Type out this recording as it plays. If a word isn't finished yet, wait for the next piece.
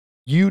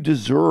You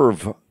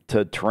deserve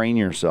to train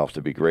yourself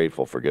to be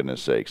grateful, for goodness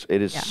sakes.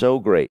 It is so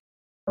great.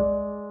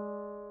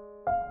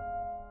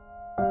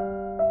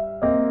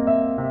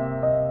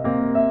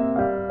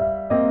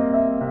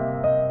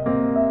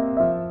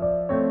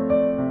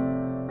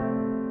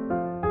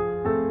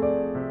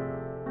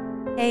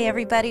 Hey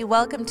everybody,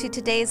 welcome to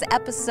today's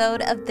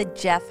episode of the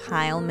Jeff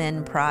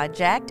Heilman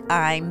Project.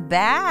 I'm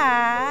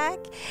back.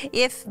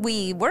 If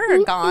we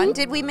were gone,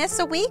 did we miss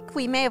a week?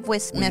 We may have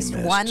missed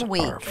 1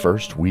 week. Our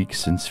first week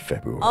since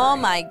February. Oh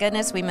my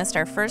goodness, we missed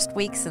our first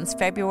week since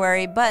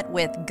February, but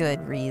with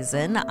good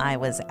reason. I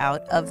was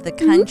out of the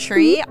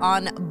country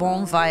on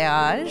bon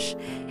voyage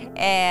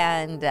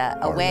and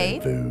away.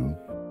 Rendezvous.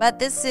 But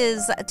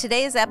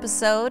today's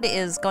episode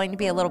is going to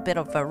be a little bit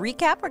of a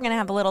recap. We're going to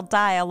have a little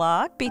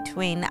dialogue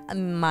between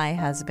my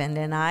husband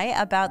and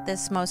I about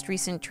this most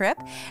recent trip.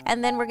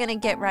 And then we're going to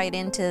get right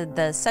into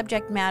the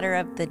subject matter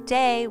of the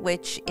day,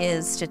 which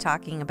is to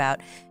talking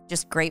about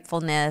just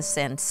gratefulness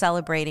and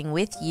celebrating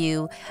with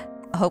you.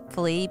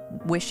 Hopefully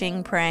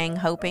wishing, praying,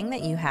 hoping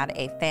that you had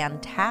a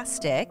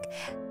fantastic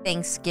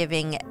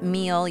Thanksgiving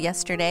meal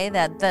yesterday,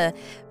 that the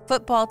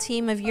football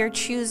team of your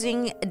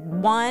choosing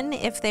won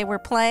if they were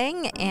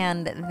playing,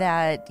 and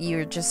that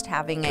you're just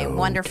having a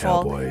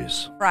wonderful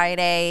Cowboys.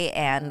 Friday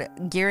and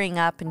gearing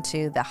up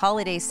into the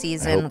holiday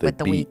season with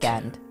the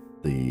weekend.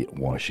 The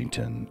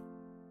Washington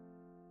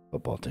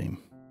football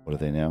team. What are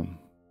they now?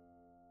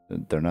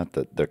 They're not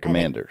they're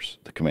Commanders.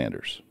 The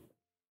Commanders.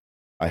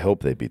 I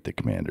hope they beat the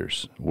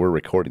Commanders. We're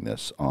recording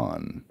this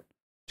on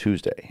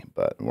Tuesday,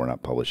 but we're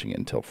not publishing it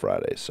until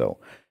Friday. So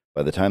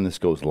by the time this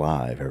goes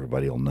live,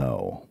 everybody will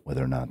know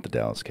whether or not the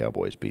Dallas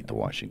Cowboys beat the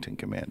Washington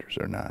Commanders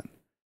or not.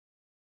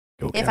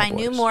 Go If Cowboys. I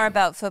knew more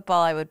about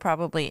football, I would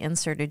probably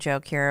insert a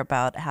joke here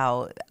about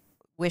how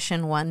wish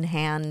in one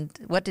hand.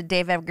 What did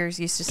Dave Eggers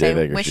used to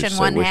say? Wish in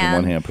one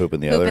hand, poop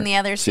in the poop other. in the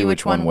other, see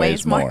which one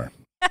weighs more.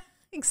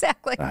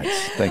 Exactly.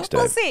 Nice. Thanks,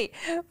 Dave. We'll see.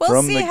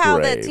 We'll see how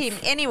the team.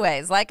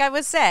 Anyways, like I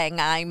was saying,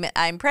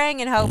 I'm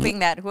praying and hoping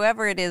that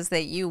whoever it is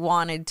that you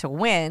wanted to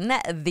win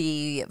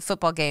the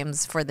football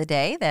games for the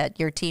day, that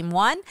your team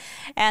won,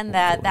 and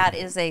that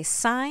is a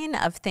sign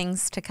of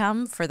things to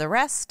come for the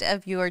rest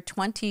of your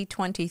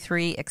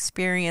 2023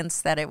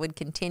 experience, that it would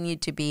continue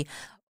to be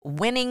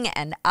winning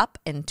and up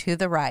and to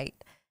the right.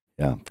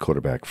 Yeah,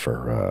 quarterback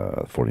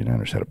for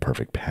 49ers had a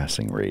perfect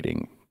passer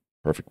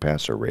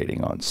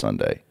rating on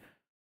Sunday.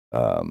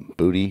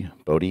 Brody.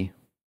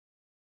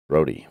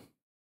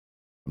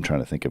 I'm trying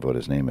to think of what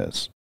his name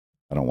is.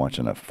 I don't watch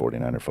enough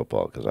 49er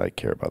football because I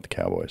care about the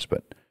Cowboys.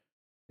 But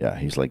yeah,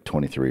 he's like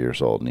 23 years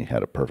old and he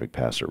had a perfect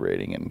passer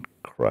rating and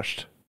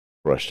crushed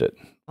it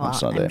on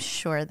Sunday. I'm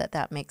sure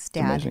that makes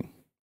Dad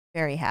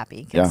very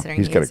happy, Yeah, considering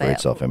he's got a great a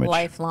self-image.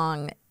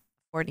 lifelong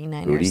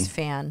 49ers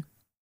fan.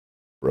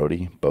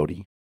 Booty.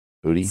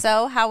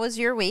 So, how was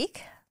your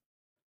week?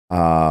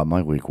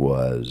 My week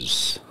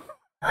was.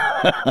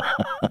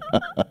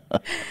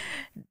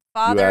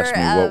 You asked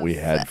me what we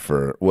had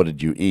what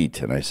did you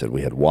eat? And I said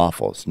we had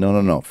waffles.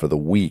 No. For the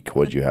week,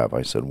 what did you have?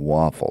 I said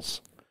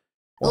waffles.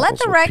 Let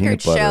the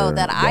record show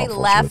that I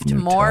left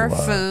more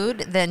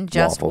food than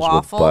just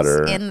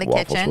waffles in the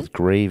kitchen. Waffles with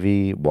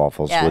gravy,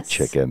 waffles with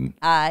chicken.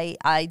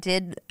 I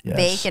did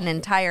bake an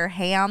entire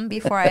ham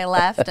before I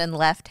left, and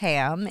left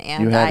ham.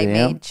 And you had I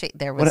ham? made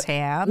there was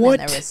ham, what?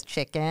 and there was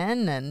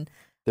chicken, and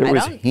there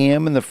was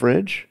ham in the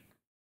fridge.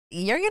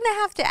 You're going to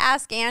have to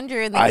ask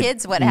Andrew and the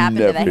kids what happened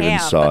to the ham. I never even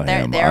saw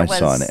him. I was...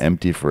 saw an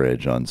empty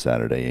fridge on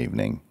Saturday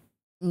evening.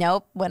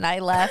 Nope. When I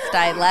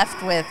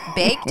left with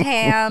baked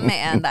ham,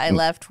 and I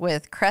left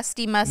with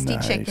crusty musty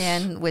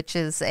chicken, which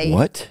is a...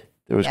 What?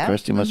 There was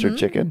crusty mustard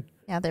chicken?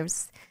 Yeah, there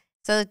was...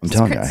 So I'm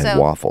telling you, I had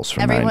waffles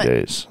for 9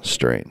 days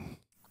straight.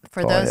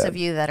 For those of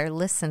you that are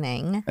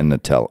listening... And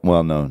Nutella.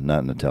 Well, no,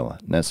 not Nutella.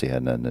 Nessie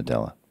had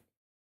Nutella.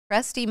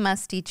 Crusty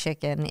musty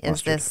chicken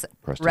is this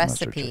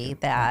recipe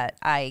that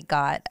I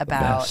got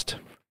about,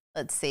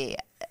 let's see,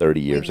 30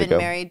 years ago. We've been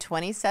married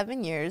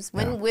 27 years.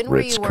 When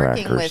were you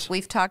working with,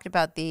 we've talked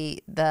about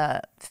the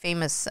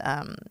famous,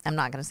 I'm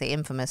not going to say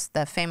infamous,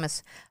 the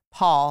famous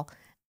Paul,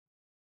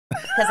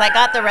 because I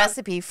got the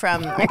recipe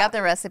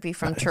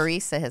from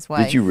Teresa, his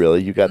wife. Did you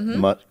really? You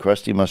got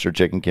crusty mustard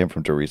chicken came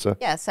from Teresa?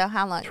 Yeah, so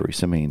how long?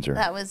 Teresa Mainzer.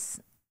 That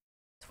was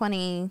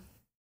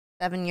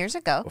 27 years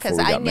ago, because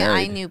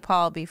I knew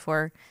Paul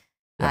before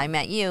I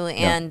met you,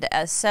 and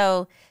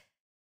so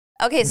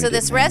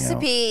this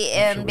recipe,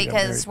 and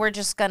because we're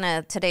just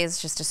today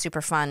is just a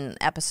super fun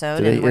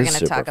episode, and we're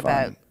gonna talk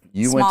about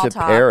you went to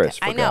Paris.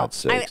 For God's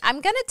sake. I'm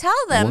gonna tell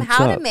them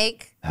how to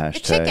make the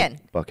chicken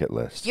bucket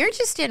list. You're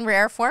just in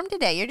rare form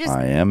today. You're just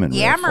I am in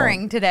yammering rare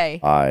form. Today.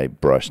 I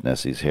brushed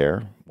Nessie's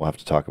hair. We'll have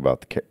to talk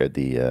about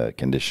the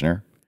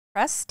conditioner.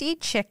 Crusty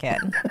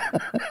chicken.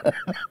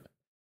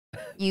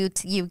 You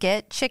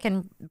get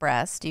chicken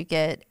breast, you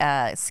get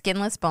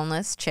skinless,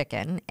 boneless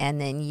chicken,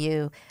 and then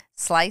you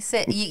slice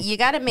it. You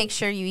got to make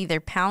sure you either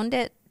pound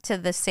it to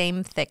the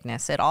same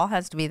thickness. It all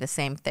has to be the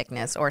same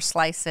thickness, or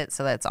slice it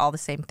so that it's all the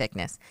same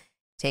thickness.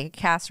 Take a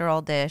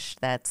casserole dish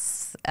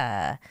that's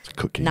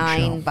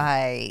 9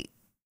 by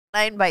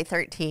 9 by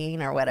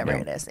 13 or whatever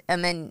it is.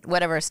 And then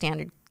whatever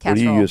standard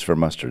casserole. What do you use for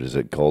mustard? Is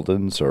it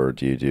Golden's or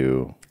do you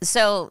do?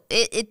 So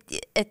it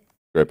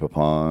Grey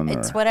Poupon?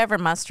 It's whatever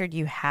mustard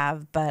you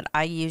have, but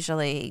I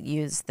usually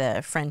use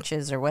the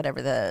French's or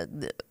whatever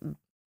the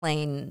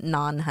plain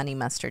non-honey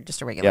mustard,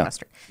 just a regular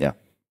mustard. Yeah.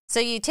 So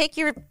you take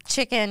your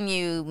chicken,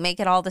 you make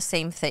it all the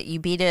same you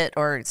beat it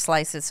or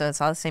slice it so it's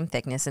all the same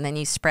thickness, and then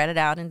you spread it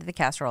out into the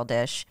casserole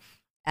dish.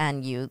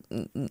 And you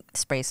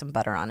spray some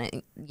butter on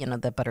it,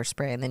 the butter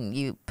spray, and then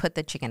you put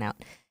the chicken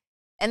out.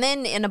 And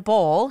then in a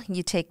bowl,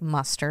 you take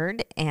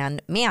mustard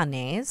and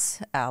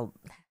mayonnaise, a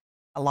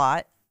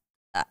lot.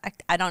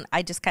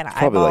 I just kind of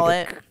eyeball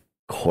like it.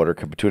 Quarter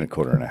cup, between a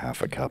quarter and a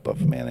half a cup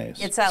of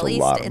mayonnaise. It's at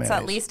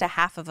least a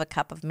half of a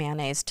cup of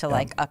mayonnaise to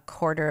like a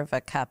quarter of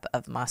a cup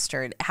of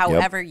mustard,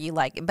 however you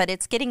like. But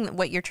it's getting,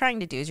 what you're trying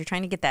to do is you're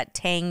trying to get that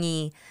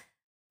tangy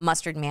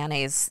mustard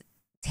mayonnaise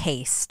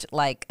taste,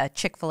 like a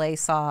Chick-fil-A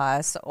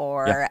sauce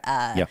or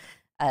like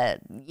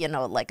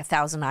a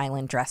Thousand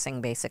Island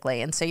dressing,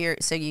 basically. And so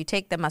you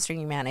take the mustard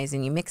and mayonnaise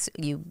and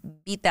you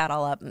beat that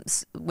all up,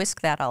 whisk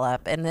that all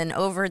up, and then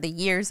over the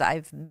years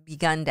I've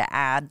begun to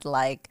add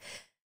like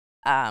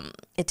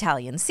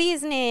Italian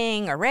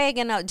seasoning,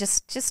 oregano,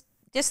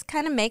 just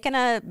kind of making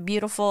a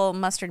beautiful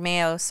mustard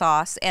mayo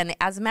sauce. And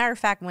as a matter of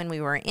fact, when we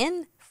were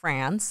in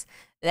France,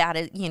 that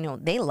is,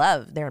 they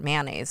love their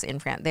mayonnaise in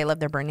France. They love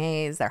their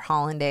béarnaise, their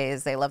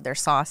hollandaise. They love their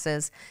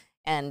sauces,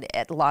 and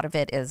a lot of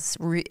it has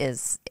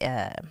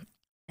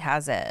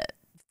a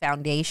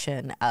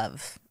foundation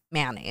of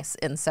mayonnaise.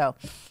 And so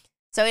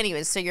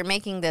anyways, so you're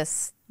making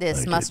this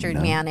mustard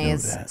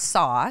mayonnaise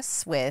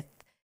sauce with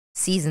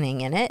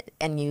seasoning in it,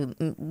 and you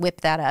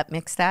whip that up,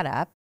 mix that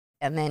up,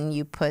 and then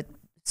you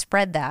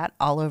spread that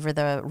all over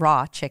the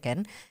raw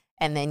chicken,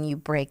 and then you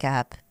break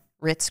up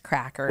Ritz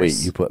crackers.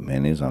 Wait, you put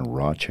mayonnaise on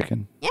raw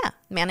chicken? Yeah,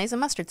 mayonnaise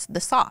and mustard. The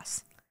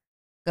sauce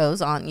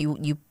goes on.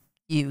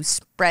 You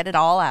spread it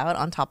all out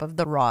on top of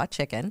the raw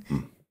chicken,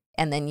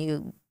 and then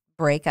you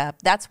break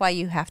up. That's why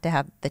you have to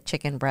have the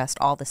chicken breast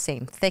all the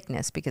same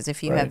thickness, because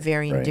if you have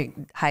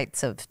varying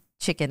heights of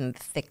chicken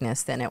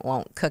thickness, then it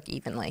won't cook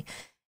evenly.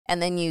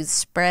 And then you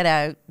spread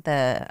out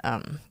the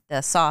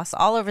sauce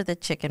all over the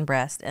chicken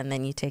breast, and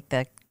then you take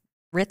the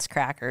Ritz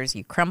crackers,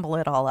 you crumble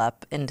it all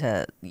up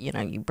into,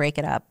 you break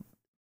it up,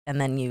 and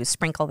then you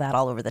sprinkle that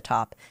all over the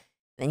top.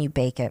 Then you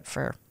bake it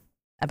for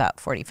about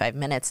 45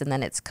 minutes, and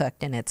then it's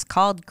cooked, and it's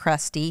called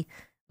Crusty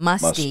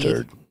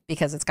Musty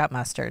because it's got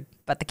mustard,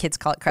 but the kids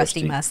call it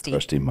Crusty Musty.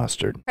 Crusty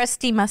mustard.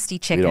 Crusty Musty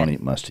chicken. We don't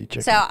eat musty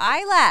chicken. So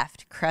I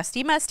left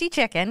Crusty Musty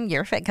chicken,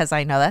 because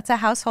I know that's a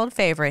household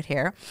favorite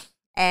here,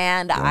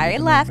 and I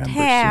left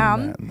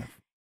ham,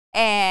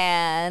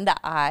 and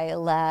I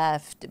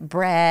left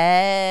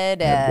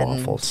bread and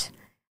waffles.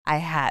 I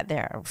had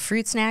their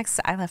fruit snacks.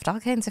 I left all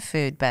kinds of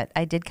food, but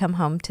I did come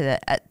home to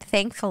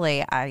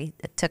thankfully, I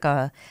took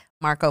a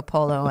Marco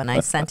Polo and I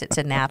sent it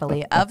to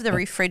Natalie of the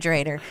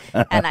refrigerator.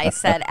 And I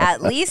said,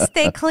 at least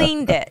they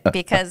cleaned it,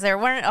 because there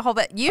weren't a whole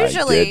bit.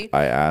 Usually,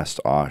 I asked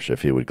Osh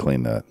if he would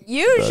clean that.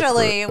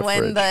 Usually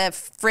when the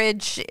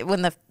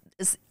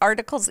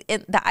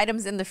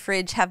items in the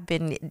fridge have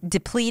been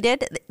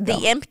depleted,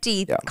 the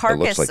empty carcass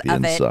it looks like the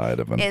inside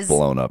of a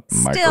blown up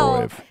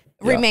microwave.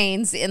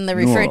 Remains in the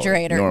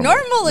refrigerator.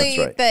 Normally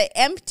right. The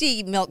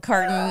empty milk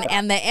carton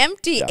and the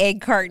empty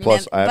egg carton.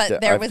 Plus,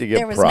 there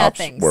was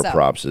nothing. Where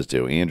props is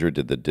due. Andrew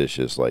did the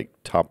dishes like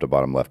top to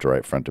bottom, left to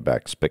right, front to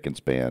back, spick and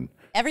span.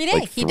 Every day.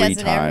 Like He does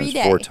it every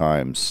day. 4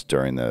 times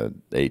during the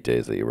 8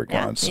 days that you were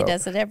gone. So he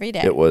does it every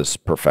day. It was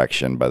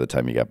perfection by the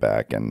time you got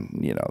back, and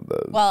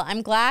Well,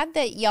 I'm glad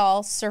that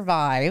y'all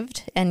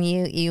survived, and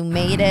you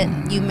made it.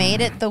 You made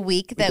it the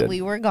week that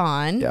we were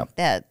gone.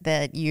 Yeah.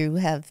 That you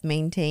have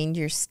maintained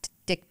your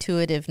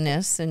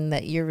stick-to-itiveness, and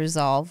that your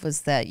resolve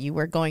was that you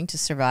were going to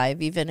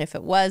survive, even if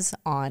it was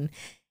on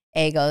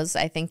Eggos.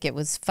 I think it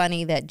was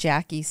funny that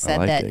Jackie said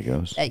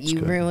that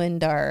you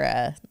ruined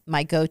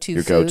my go-to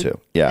your food. Go-to.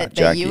 Yeah,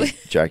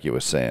 Jackie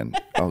was saying,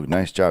 "Oh,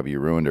 nice job, you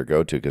ruined her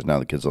go-to, because now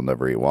the kids will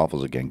never eat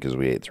waffles again because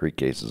we ate 3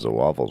 cases of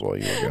waffles while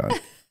you were gone."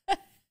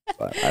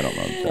 But I don't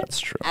know if that's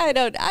true. I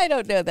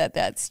don't know that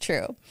that's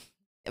true.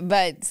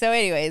 But so,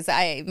 anyways,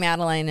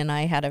 Madeline and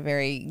I had a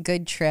very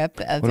good trip.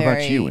 What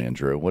about you,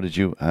 Andrew? How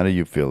did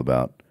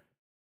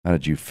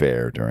you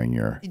fare during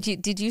your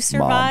Did you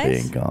survive? mom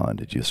being gone?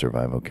 Did you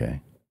survive okay?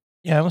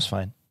 Yeah, it was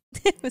fine.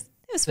 it was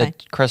fine.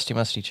 The Crusty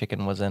Musty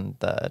chicken was in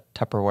the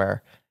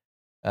Tupperware.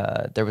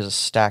 There was a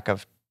stack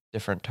of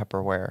different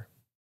Tupperware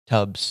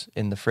tubs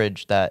in the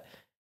fridge that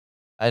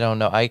I don't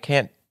know. I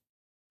can't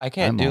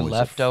do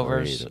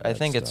leftovers. I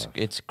think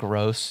it's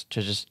gross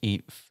to just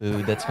eat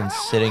food that's been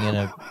sitting in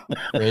a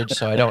fridge,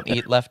 so I don't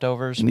eat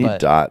leftovers. We need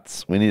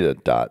dots. We need a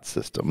dot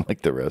system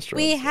like the restaurant.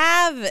 We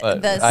have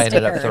the I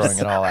ended up stickers. throwing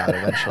it all out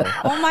eventually.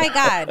 Oh my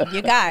God,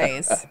 you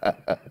guys.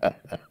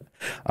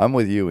 I'm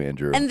with you,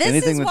 Andrew. And this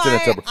Anything is that's why in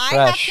a Tupperware.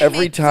 I have to Every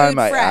make time food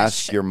I fresh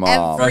ask your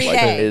mom, every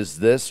day.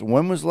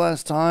 when was the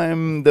last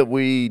time that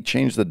we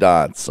changed the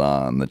dots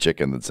on the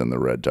chicken that's in the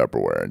red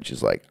Tupperware? And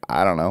she's like,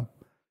 I don't know.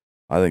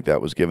 I think that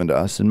was given to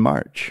us in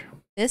March.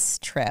 This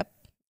trip,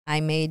 I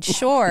made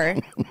sure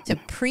to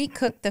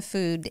pre-cook the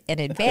food in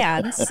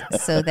advance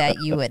so that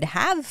you would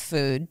have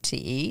food to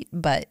eat.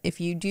 But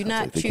if you do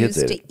not choose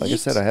to eat, like I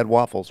said, I had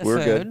waffles. We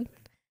were good.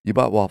 You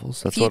bought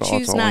waffles. That's if you what.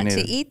 choose That's all not we to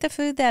needed. eat the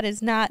food, that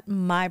is not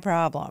my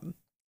problem.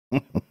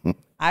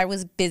 I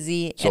was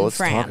busy in So let's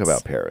France. talk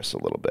about Paris a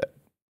little bit.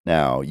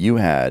 Now, you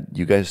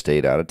guys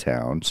stayed out of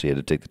town, so you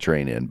had to take the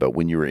train in. But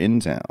when you were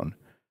in town,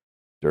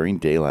 during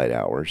daylight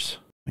hours,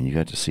 when you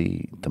got to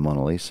see the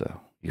Mona Lisa,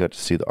 you got to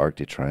see the Arc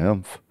de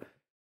Triomphe,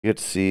 you got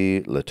to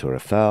see La Tour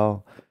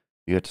Eiffel,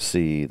 you got to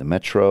see the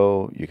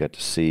Metro, you got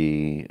to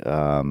see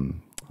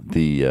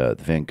the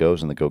Van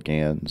Goghs and the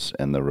Gauguins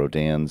and the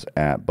Rodins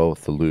at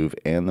both the Louvre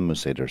and the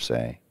Musée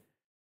d'Orsay.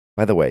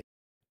 By the way,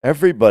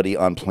 everybody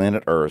on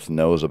planet Earth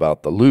knows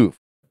about the Louvre,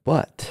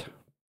 but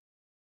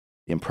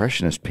the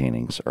Impressionist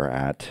paintings are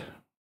at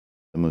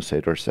the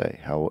Musée d'Orsay.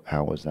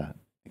 How was that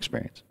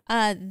experience?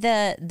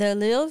 The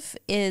Louvre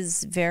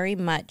is very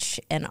much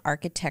an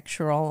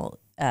architectural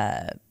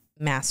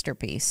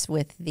masterpiece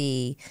with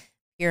the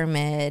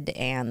pyramid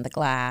and the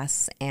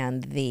glass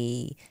and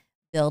the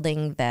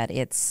building that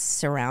it's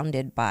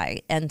surrounded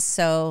by. And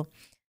so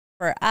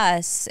for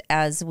us,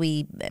 as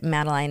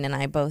Madeline and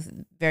I both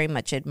very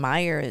much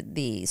admire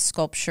the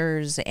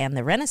sculptures and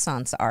the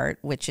Renaissance art,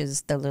 which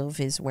is the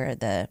Louvre is where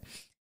the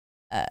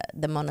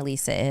Mona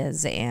Lisa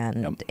is,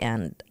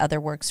 and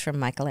other works from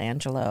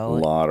Michelangelo. A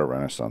lot of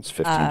Renaissance,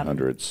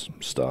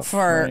 1500s stuff.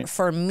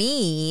 For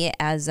me,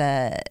 as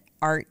a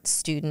art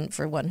student,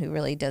 for one who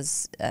really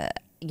does,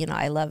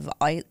 I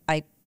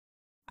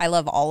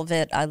love all of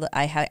it.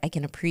 I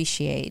can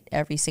appreciate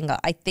every single.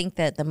 I think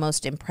that the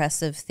most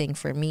impressive thing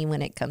for me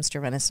when it comes to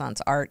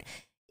Renaissance art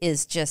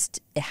is just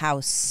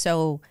how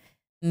so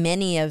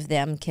many of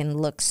them can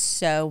look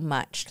so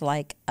much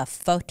like a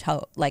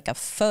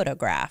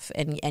photograph,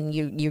 and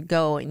you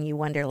go and you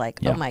wonder like,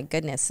 oh my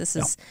goodness, this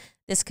is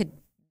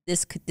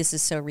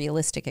so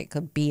realistic. It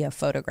could be a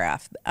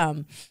photograph.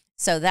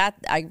 So that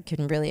I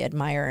can really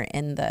admire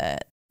in the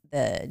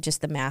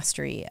just the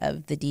mastery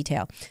of the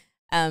detail.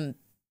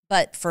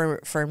 But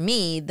for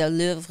me, the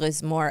Louvre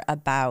is more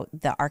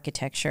about the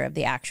architecture of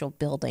the actual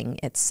building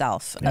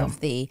itself. Of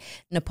the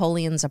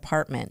Napoleon's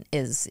apartment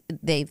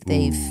they've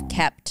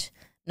kept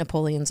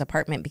Napoleon's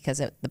apartment because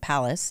of the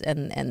palace,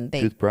 and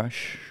they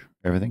toothbrush,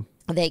 everything.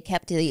 They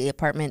kept the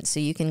apartment, so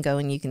you can go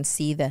and you can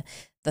see the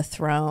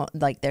throne.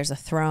 Like there's a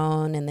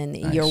throne, and then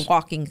you're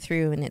walking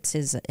through, and it's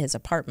his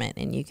apartment,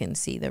 and you can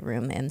see the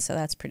room, and so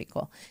that's pretty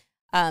cool.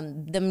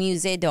 The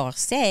Musée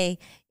d'Orsay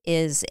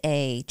is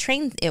a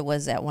train. It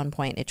was at one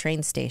point a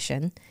train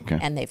station,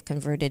 and they've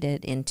converted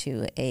it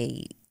into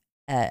a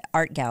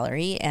art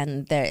gallery.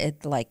 And there,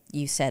 like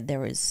you said, there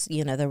was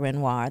the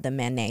Renoir, the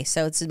Manet.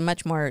 So it's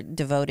much more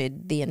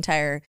devoted. The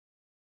entire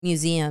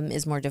museum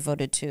is more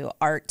devoted to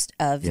art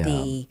of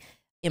the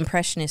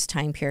Impressionist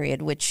time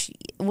period. Which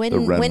when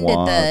did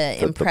the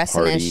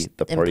Impressionists?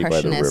 The party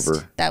by the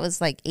river. That was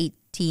like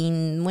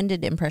 18. When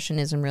did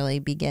Impressionism really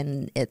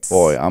begin?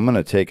 I'm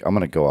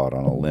gonna go out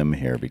on a limb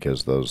here,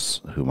 because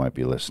those who might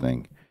be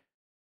listening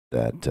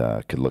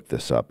that could look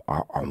this up.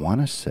 I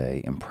want to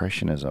say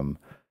Impressionism.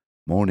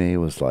 Monet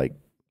was like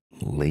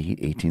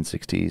late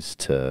 1860s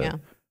to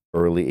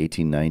early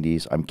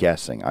 1890s. I'm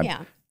guessing.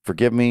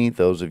 Forgive me,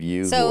 those of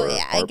you who are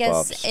art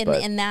buffs,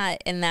 in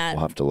that we'll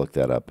have to look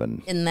that up,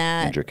 and in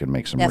that Andrew can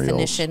make some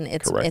definition.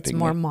 Reels It's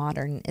more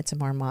modern. It's a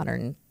more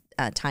modern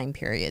time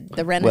period.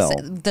 The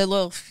Renaissance, the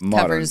Louvre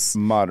covers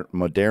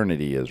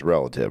modernity is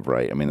relative,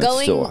 right? I mean,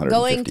 it's still 150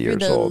 going through years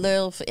the old.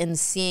 Louvre and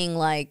seeing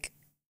like.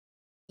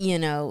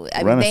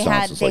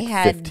 Renaissance was like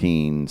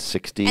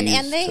 1560s.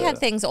 And they had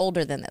things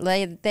older than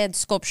that. They had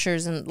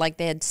sculptures, and like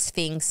they had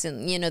Sphinx,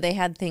 and they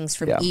had things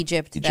from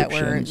Egypt that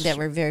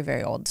were very,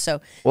 very old.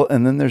 So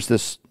and then there's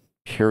this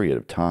period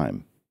of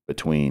time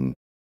between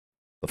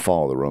the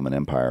fall of the Roman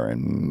Empire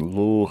and I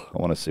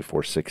want to say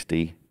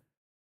 460.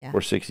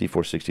 460,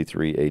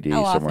 463 AD,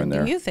 How somewhere often in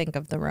there. do you think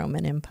of the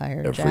Roman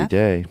Empire, Every Jeff?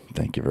 day.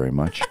 Thank you very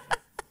much.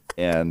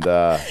 And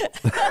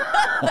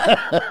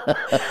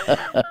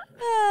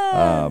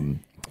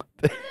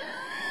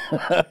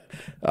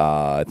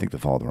I think the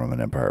fall of the Roman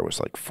Empire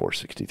was like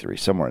 463,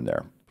 somewhere in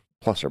there,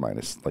 plus or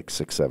minus like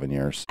 6-7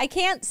 years. I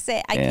can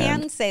say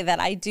that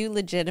I do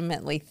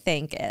legitimately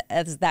think,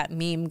 as that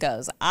meme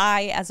goes,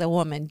 I, as a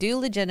woman, do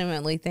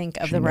legitimately think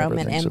of the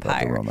Roman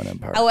Empire.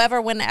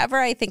 However, whenever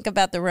I think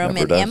about the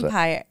Roman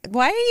Empire,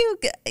 why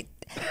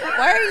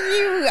are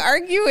you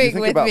arguing with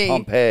me? Think about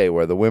Pompeii,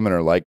 where the women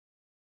are like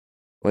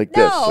this,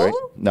 right?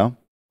 No.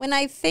 When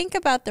I think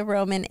about the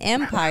Roman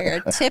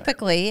Empire,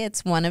 typically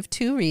it's one of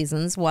two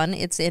reasons. One,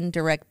 it's in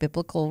direct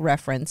biblical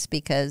reference,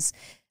 because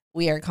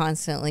we are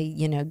constantly,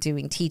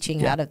 doing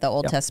teaching out of the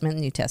Old Testament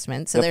and New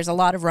Testament. So there's a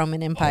lot of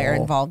Roman Empire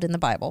involved in the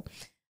Bible.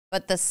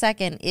 But the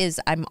second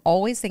is I'm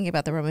always thinking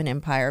about the Roman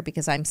Empire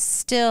because my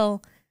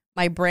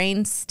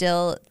brain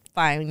still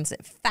finds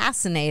it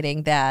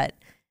fascinating that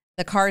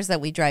the cars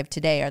that we drive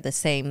today are the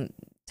same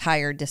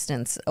tire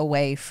distance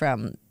away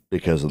from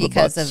Because of the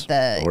because butts, of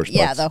the horse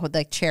yeah butts.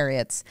 the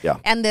chariots, Yeah.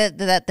 and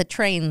the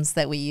trains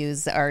that we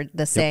use are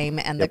the same,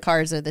 and the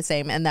cars are the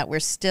same, and that we're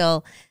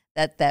still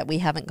that we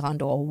haven't gone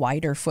to a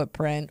wider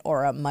footprint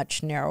or a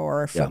much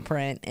narrower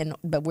footprint,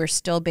 but we're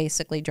still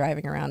basically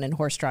driving around in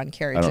horse-drawn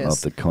carriages. I don't know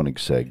if the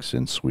Koenigsegg's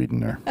in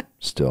Sweden are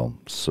still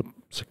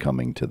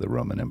succumbing to the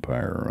Roman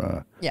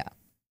Empire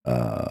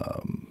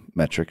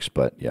metrics,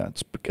 but yeah,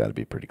 it's got to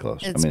be pretty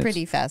close. It's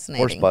pretty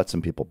fascinating. Horse butts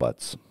and people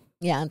butts.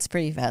 Yeah, it's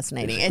pretty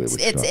fascinating.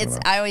 Basically It's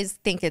I always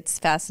think it's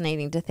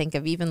fascinating to think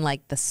of even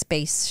like the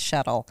space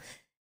shuttle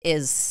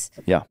was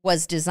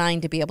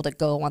designed to be able to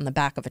go on the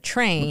back of a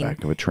train.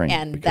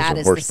 And that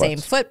is the same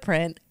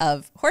footprint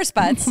of horse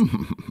butts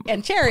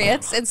and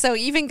chariots. And so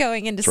even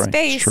going into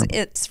space,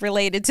 it's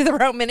related to the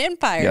Roman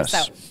Empire. Yes.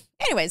 So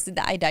anyways,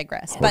 I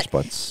digress. Horse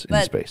butts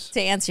in space.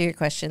 To answer your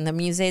question, the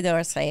Musée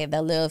d'Orsay,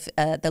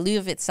 the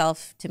Louvre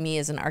itself, to me,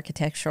 is an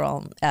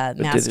architectural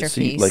masterpiece. Did it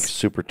seem like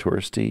super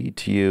touristy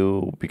to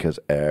you? Because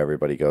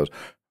everybody goes,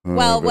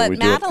 well, what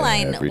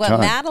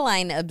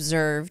Madeline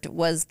observed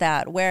was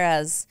that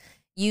whereas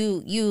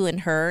you and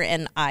her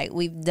and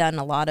we've done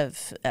a lot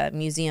of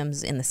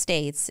museums in the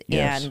States,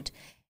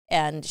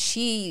 and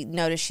she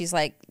noticed, she's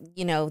like,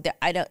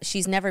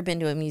 she's never been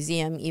to a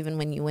museum, even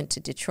when you went to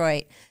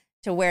Detroit,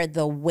 to where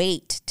the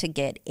wait to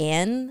get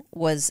in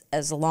was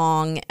as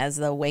long as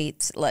the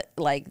wait,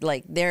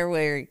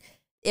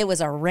 it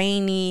was a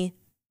rainy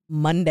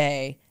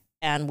Monday,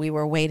 and we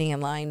were waiting in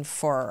line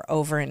for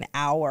over an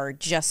hour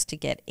just to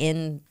get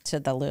into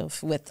the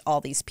Louvre with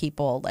all these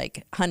people,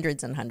 like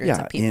hundreds and hundreds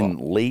of people. In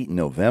late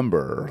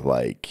November,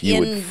 you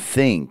would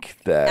think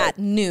that at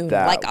noon,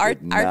 that our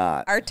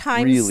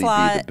time really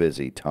slot, be the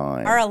busy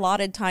time. Our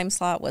allotted time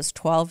slot was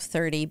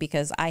 12:30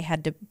 because I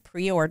had to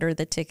pre-order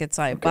the tickets.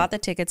 I bought the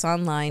tickets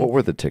online. What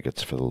were the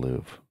tickets for the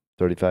Louvre?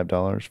 $35,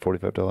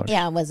 $45?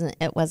 Yeah, it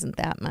wasn't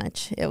that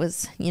much. It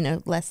was,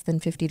 less than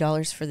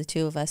 $50 for the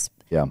two of us.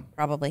 Yeah,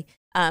 probably.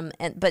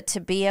 But to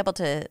be able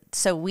to,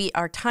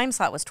 our time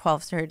slot was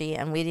 12:30,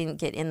 and we didn't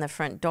get in the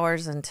front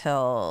doors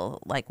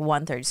until like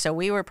 1:30. So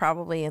we were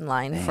probably in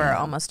line for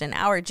almost an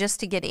hour just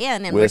to get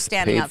in, and we're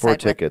standing outside with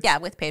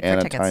paid for tickets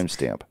and a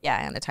timestamp.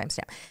 Yeah, and a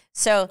timestamp.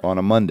 So on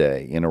a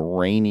Monday in a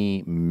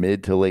rainy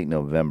mid to late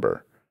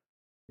November.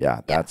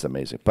 Yeah, that's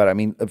amazing. But I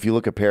mean, if you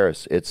look at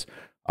Paris, it's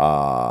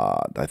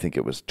I think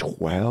it was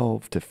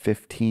 12 to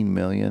 15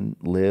 million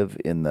live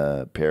in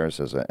the Paris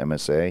as a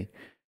MSA.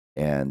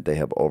 And they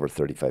have over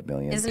 35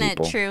 million Isn't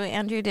people. It true,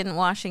 Andrew? Didn't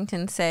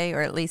Washington say,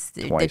 or at least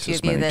twice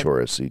as many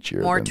tourists each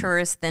year? More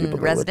tourists than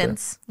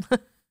residents?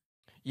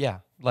 Yeah,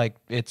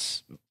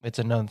 it's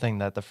a known thing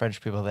that the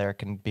French people there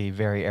can be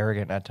very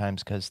arrogant at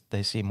times because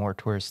they see more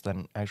tourists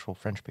than actual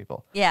French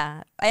people.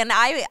 Yeah, and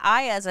I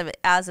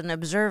as an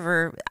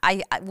observer,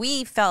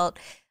 we felt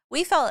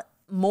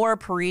more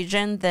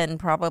Parisian than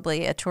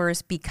probably a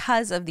tourist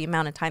because of the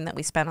amount of time that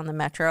we spent on the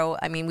metro.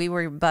 I mean, we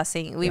were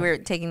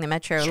taking the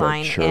metro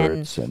line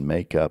shirts and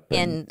makeup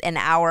in an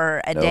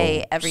hour a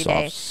day every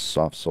day.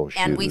 Soft sole shoes.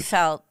 And we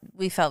felt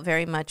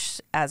very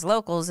much as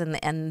locals,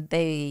 and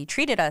they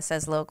treated us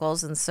as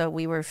locals, and so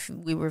we were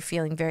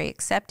feeling very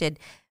accepted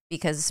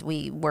because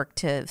we worked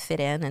to fit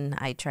in, and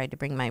I tried to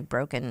bring my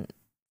broken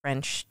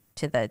French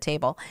to the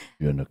table.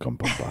 And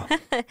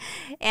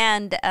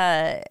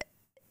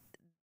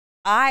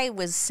I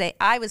was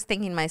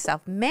thinking to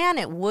myself, man,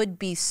 it would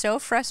be so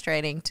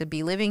frustrating to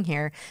be living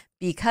here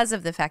because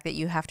of the fact that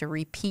you have to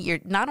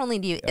repeat not only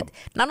do you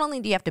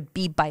have to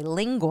be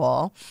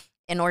bilingual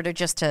in order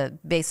just to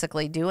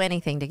basically do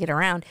anything to get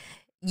around.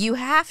 You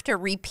have to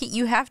repeat.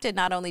 You have to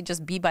not only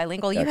just be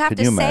bilingual. You have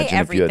to say everything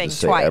twice. If you had to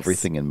say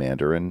everything in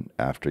Mandarin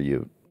after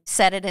you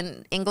said it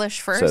in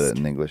English first? Said it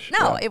in English.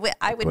 No,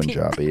 I would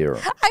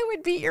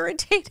be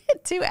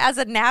irritated too as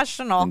a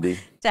national Hindi?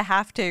 To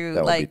have to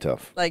that would be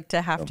tough.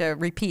 To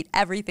repeat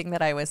everything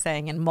that I was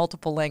saying in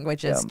multiple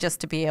languages just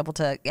to be able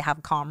to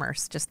have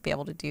commerce, just to be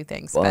able to do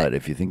things. But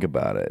if you think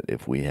about it,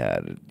 if we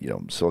had,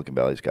 Silicon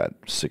Valley's got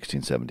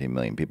 16, 17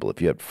 million people.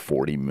 If you had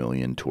 40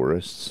 million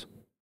tourists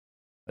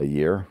a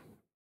year,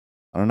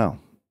 I don't know.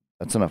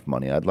 That's enough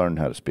money. I'd learn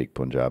how to speak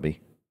Punjabi.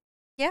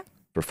 Yeah.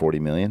 For 40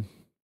 million?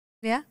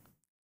 Yeah.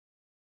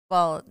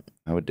 Well,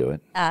 I would do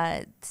it.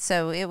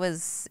 So it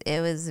was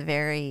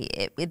very.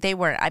 We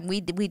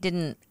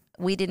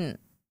didn't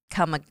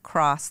come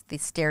across the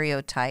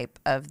stereotype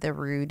of the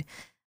rude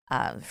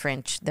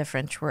French. The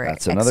French were.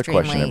 That's another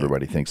question.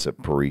 Everybody thinks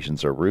that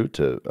Parisians are rude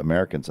to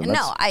Americans, and you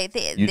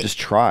just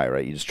try,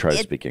 right? You just try to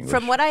speak English.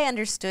 From what I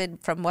understood,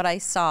 from what I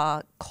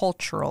saw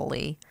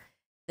culturally,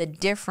 the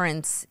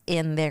difference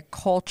in their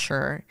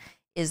culture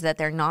is that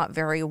they're not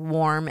very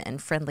warm and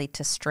friendly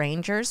to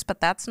strangers. But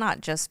that's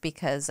not just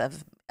because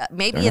of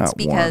maybe They're it's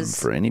not warm because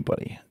for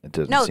anybody. It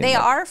doesn't no, seem they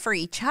like- are for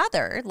each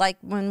other. Like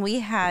when we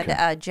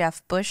had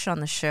Jeff Bush on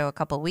the show a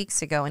couple of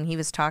weeks ago, and he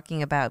was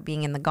talking about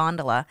being in the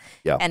gondola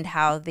and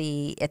how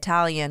the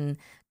Italian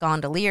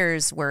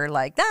gondoliers were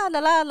like, la, la,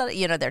 la, la,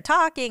 you know, they're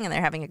talking and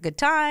they're having a good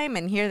time.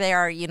 And here they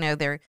are, you know,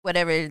 they're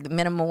whatever the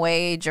minimum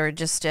wage or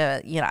just,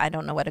 you know, I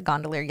don't know what a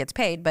gondolier gets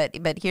paid, but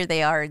here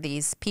they are,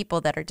 these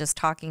people that are just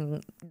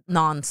talking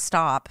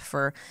nonstop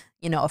for,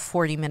 you know, a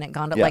 40-minute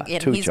gondola. Yeah, like,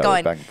 and to he's each other,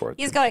 going, back and forth.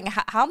 he's going,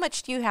 how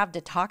much do you have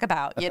to talk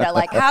about? You know,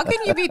 like, how can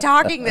you be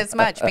talking this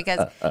much?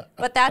 Because,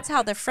 but that's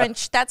how the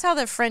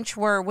French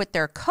were with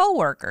their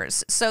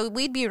coworkers. So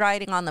we'd be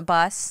riding on the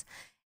bus,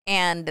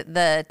 and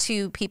the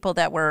two people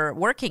that were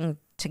working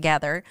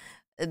together,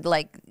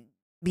 like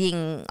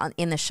being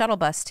in the shuttle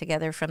bus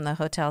together from the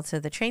hotel to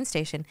the train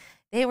station,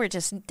 they were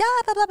just blah,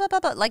 blah, blah, blah, blah,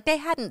 blah. Like they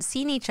hadn't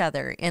seen each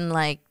other in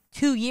like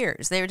 2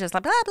 years. They were just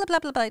like blah, blah, blah,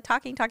 blah, blah,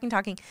 talking.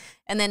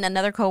 And then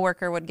another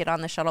coworker would get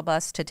on the shuttle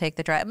bus to take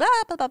the drive, blah,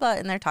 blah, blah, blah,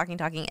 and they're talking.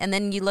 And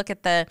then you look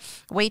at the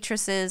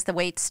waitresses, the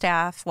wait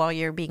staff while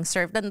you're being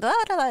served, and blah,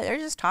 blah, blah, they're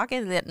just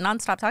talking,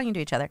 nonstop talking to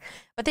each other.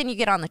 But then you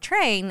get on the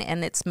train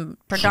and it's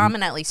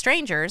predominantly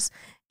strangers.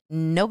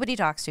 Nobody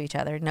talks to each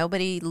other.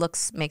 Nobody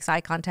makes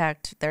eye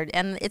contact.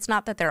 And it's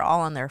not that they're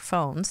all on their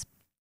phones,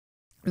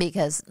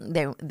 because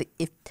they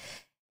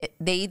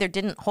either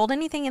didn't hold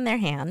anything in their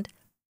hand,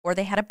 or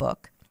they had a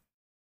book,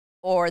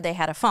 or they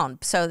had a phone.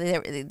 So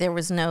there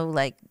was no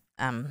like.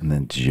 And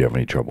then, did you have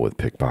any trouble with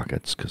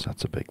pickpockets? Because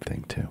that's a big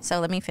thing too. So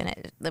let me finish.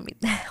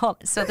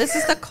 So this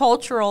is the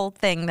cultural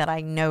thing that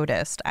I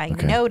noticed. I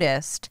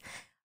noticed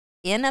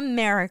in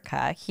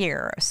America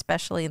here,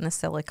 especially in the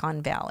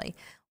Silicon Valley,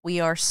 we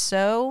are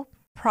so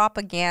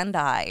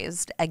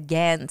propagandized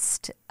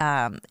against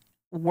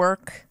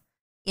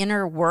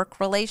inner work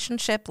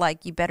relationship.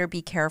 Like, you better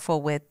be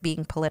careful with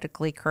being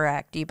politically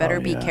correct. You better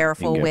be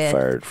careful you with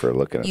fired for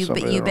looking at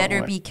somebody. You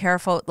better be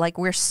careful. Like,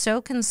 we're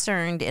so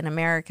concerned in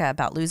America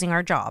about losing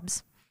our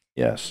jobs.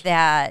 Yes.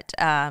 That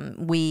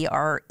we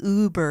are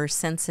uber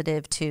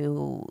sensitive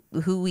to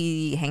who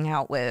we hang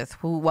out with,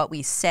 what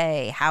we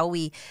say, how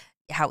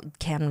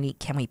can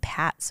we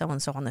pat so and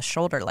so on the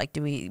shoulder? Like,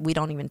 we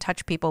don't even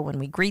touch people when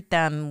we greet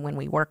them, when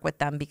we work with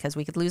them, because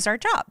we could lose our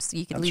jobs.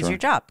 You could lose your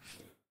job.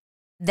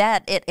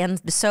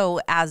 And so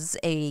as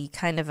a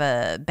kind of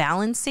a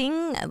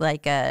balancing,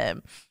 like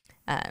a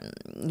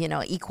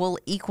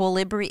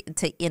equilibrium,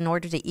 in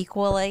order to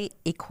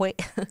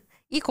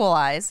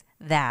equalize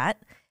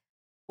that,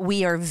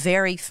 we are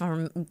very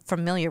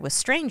familiar with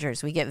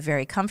strangers. We get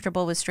very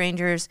comfortable with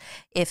strangers.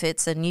 If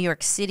it's a New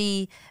York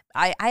City,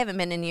 I haven't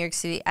been in New York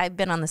City. I've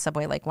been on the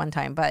subway like one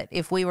time, but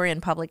if we were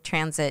in public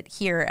transit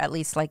here, at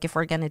least, like if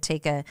we're going to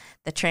take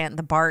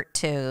the BART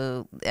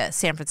to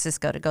San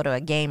Francisco to go to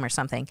a game or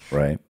something,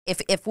 right?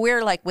 If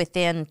we're like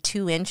within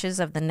 2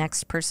 inches of the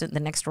next person, the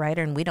next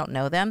rider, and we don't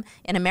know them,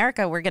 in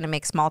America we're going to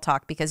make small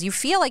talk because you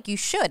feel like you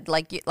should.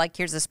 Like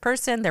here's this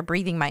person, they're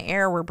breathing my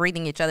air, we're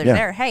breathing each other's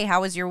air. Hey, how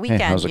was your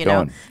weekend? Hey, how's it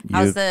going?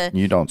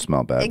 You don't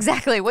smell bad.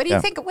 Exactly. What do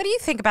you think? What do you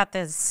think about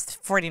this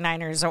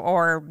 49ers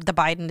or the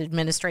Biden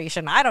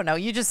administration? I don't know.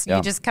 You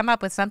just come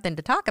up with something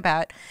to talk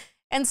about.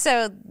 And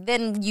so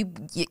then you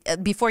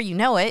before you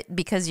know it,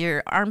 because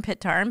you're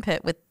armpit to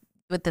armpit with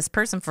this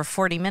person for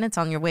 40 minutes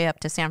on your way up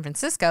to San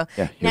Francisco.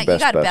 Yeah, now you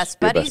got best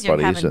buddies, you're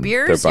having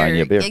beers. They're buying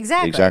you a beer.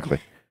 Exactly.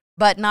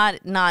 But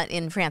not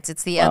in France.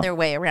 It's the other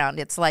way around.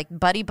 It's like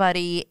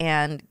buddy,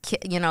 and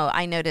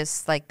I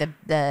noticed like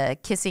the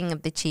kissing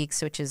of the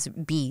cheeks, which is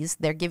bees.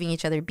 They're giving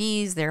each other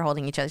bees. They're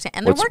holding each other,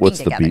 and they're working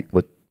together.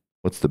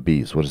 What's the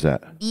bees? What is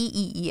that?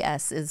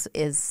 BEES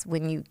is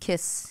when you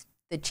kiss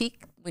the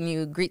cheek when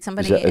you greet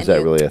somebody. Is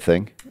that really a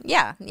thing?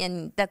 Yeah,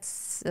 and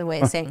that's the way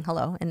of saying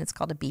hello, and it's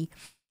called a bee.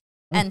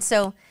 And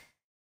so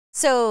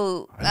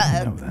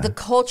the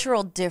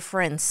cultural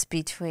difference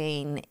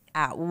between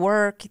at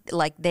work,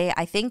 like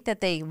I think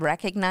that they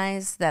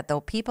recognize that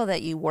the people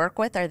that you work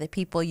with are the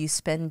people you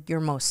spend your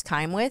most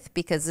time with,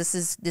 because this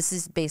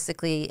is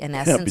basically in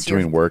essence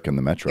between work and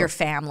the metro, your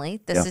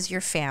family. This is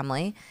your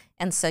family,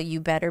 and so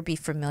you better be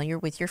familiar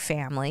with your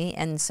family.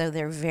 And so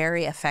they're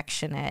very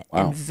affectionate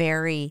and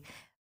very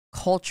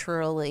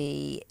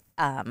culturally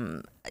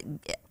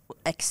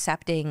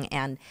accepting,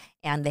 and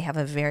they have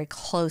a very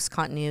close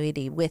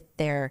continuity with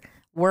their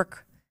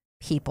work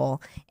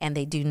people, and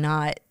they do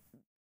not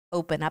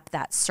open up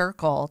that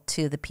circle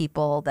to the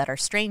people that are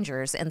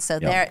strangers. And so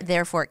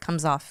therefore it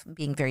comes off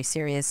being very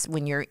serious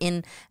when you're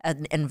in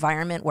an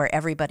environment where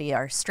everybody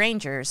are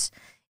strangers.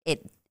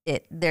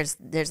 There's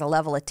a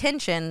level of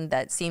tension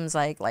that seems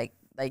like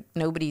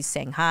nobody's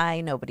saying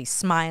hi, nobody's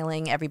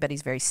smiling,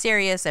 everybody's very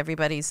serious,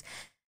 everybody's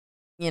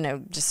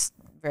just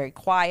very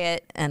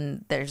quiet,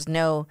 and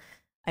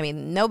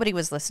nobody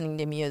was listening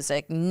to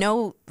music.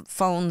 No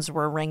phones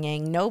were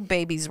ringing. No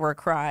babies were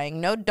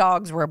crying. No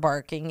dogs were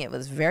barking. It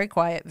was very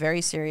quiet,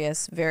 very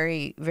serious,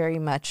 very, very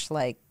much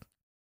like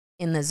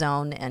in the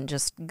zone and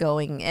just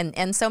going.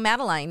 And so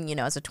Madeline,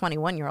 as a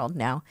 21-year-old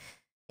now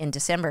in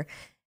December,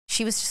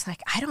 she was just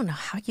like, I don't know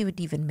how you would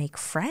even make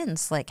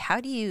friends. Like,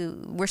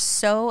 we're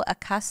so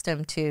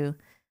accustomed to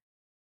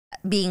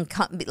being,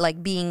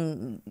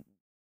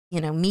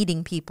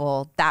 meeting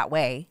people that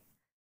way.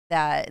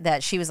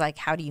 That she was like,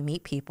 how do you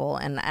meet people?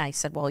 And I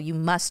said, well, you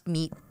must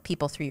meet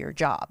people through your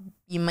job.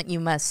 You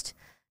must,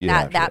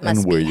 that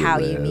must be how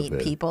you meet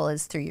people,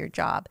 is through your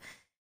job.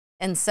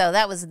 And so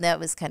that was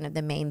kind of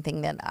the main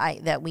thing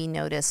that we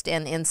noticed.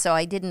 And so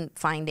I didn't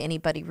find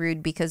anybody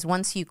rude, because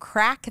once you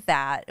crack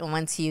that, and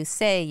once you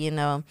say, you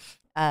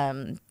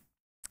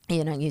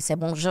say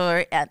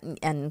bonjour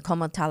and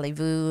comment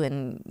allez-vous,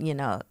 and,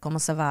 comment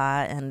ça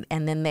va? And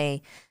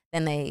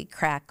then they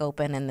crack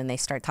open, and then they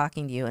start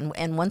talking to you.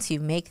 And once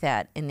you make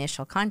that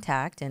initial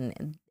contact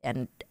and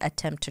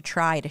attempt to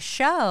try to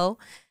show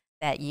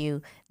that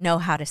you know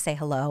how to say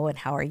hello and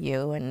how are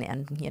you,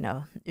 and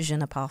je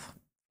ne parle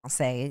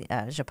français,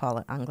 je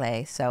parle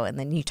anglais. So, and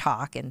then you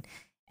talk, and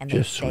they talk.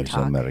 Je suis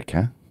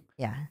américain.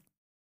 Yeah.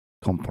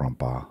 Comprends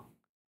pas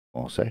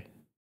français.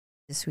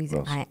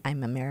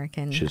 I'm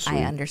American.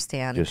 I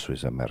understand. Je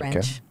suis américain.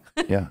 French.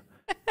 Yeah.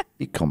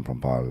 Il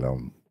comprend pas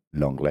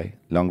l'anglais.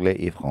 L'anglais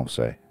et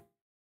français.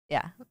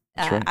 Yeah.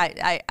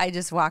 Right. I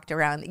just walked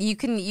around. You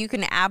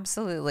can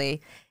absolutely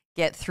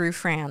get through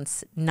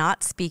France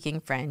not speaking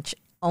French,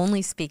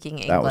 only speaking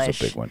English. That was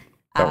a big one.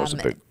 That was a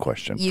big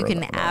question. You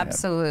can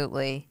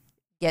absolutely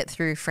get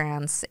through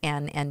France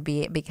and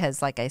be,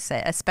 because like I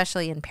said,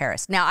 especially in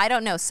Paris. Now, I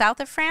don't know,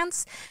 south of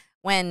France,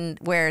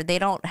 where they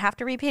don't have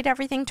to repeat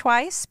everything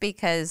twice,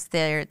 because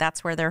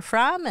that's where they're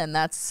from, and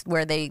that's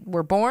where they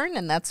were born,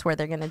 and that's where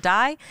they're going to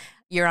die.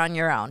 You're on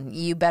your own.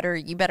 You better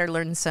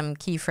learn some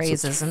key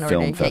phrases in order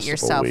to get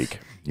yourself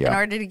in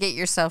order to get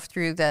yourself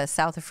through the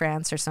south of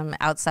France or some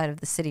outside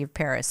of the city of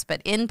Paris.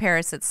 But in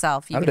Paris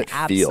itself, you can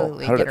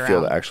absolutely get around. How did it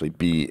feel to actually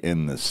be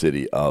in the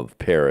city of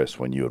Paris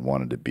when you had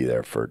wanted to be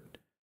there for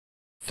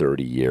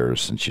 30 years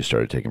since you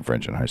started taking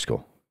French in high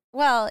school?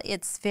 Well,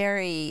 it's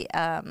very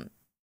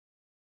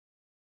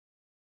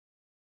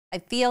I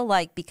feel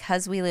like,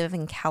 because we live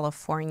in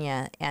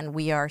California and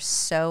we are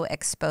so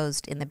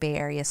exposed in the Bay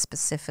Area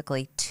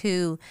specifically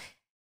to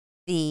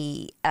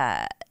the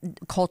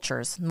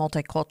multicultures,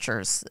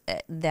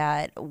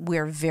 that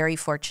we're very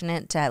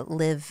fortunate to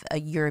live a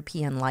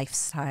European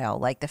lifestyle.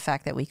 Like the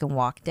fact that we can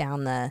walk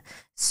down the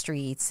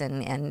streets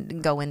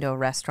and go into a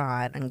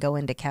restaurant and go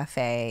into a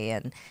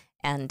cafe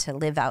and to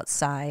live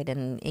outside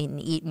and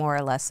eat more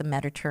or less a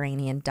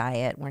Mediterranean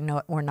diet.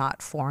 We're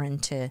not foreign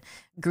to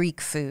Greek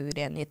food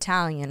and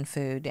Italian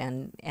food,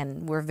 and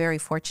we're very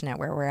fortunate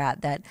where we're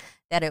at that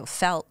it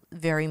felt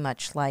very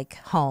much like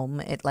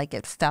home. It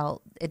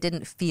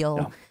didn't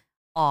feel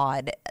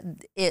odd.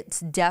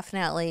 It's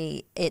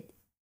definitely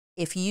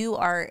if you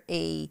are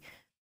a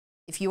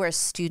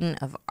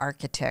student of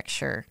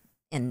architecture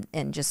and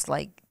just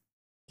like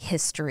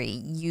history,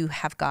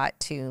 you've got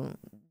to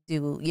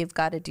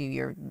do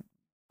your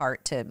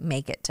part to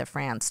make it to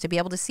France, to be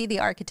able to see the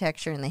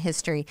architecture and the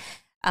history.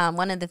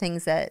 One of the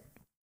things that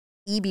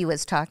Evie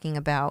was talking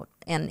about,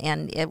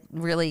 and it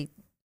really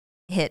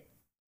hit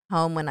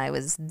home when I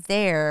was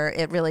there,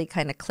 it really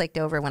kind of clicked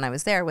over when I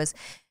was there, was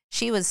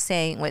she was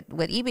saying,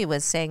 what Evie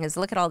was saying is,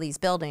 look at all these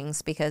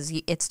buildings, because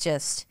it's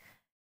just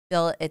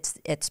built,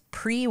 it's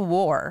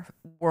pre-war,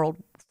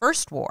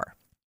 first war.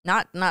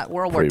 Not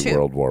World War II.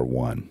 Pre-World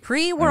War I.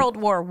 Pre-World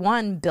War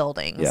I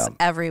buildings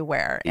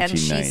everywhere. And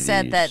she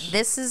said that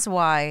this is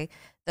why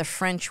the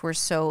French were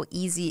so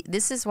easy.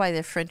 This is why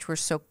the French were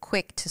so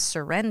quick to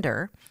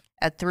surrender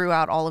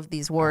throughout all of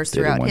these wars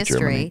throughout history.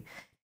 Germany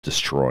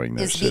destroying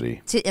their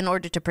city. In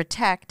order to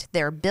protect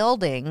their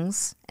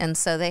buildings. And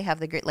so they have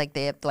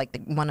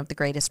one of the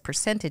greatest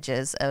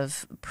percentages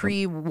of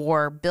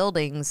pre-war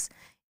buildings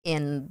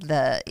in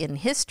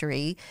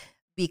history,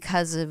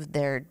 because of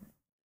their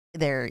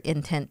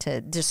intent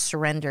to just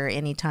surrender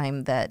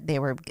anytime that they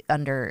were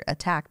under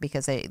attack,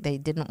 because they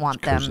didn't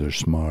want them. Because they're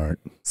smart.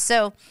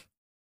 So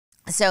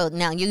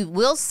now you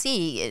will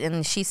see,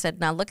 and she said,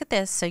 now look at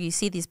this. So you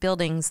see these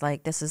buildings,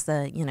 like this is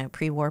the,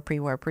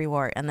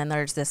 pre-war. And then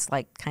there's this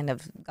like kind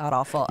of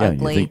god-awful,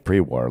 ugly. You think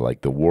pre-war,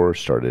 like the war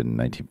started in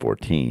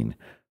 1914.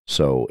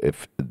 So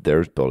if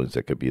there's buildings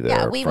that could be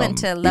there we from went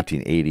to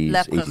 1880s,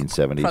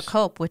 1870s.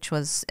 Procope, which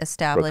was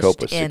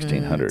established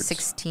in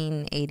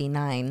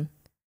 1689.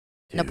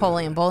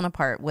 Napoleon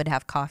Bonaparte would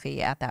have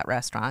coffee at that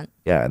restaurant.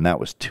 Yeah, and that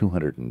was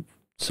 200 and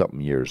something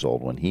years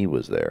old when he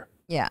was there.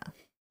 Yeah,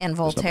 and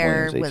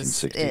Voltaire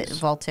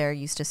Voltaire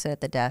used to sit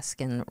at the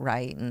desk and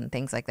write and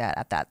things like that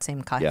at that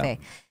same cafe.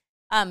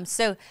 Yeah.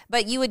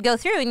 But you would go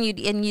through and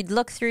you'd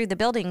look through the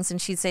buildings, and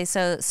she'd say,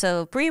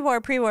 so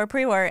pre-war,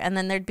 and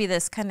then there'd be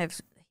this kind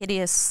of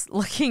hideous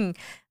looking,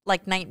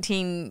 like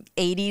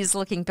 1980s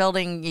looking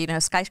building,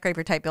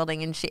 skyscraper type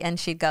building, and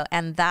she'd go,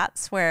 and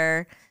that's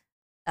where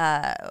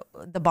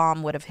the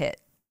bomb would have hit.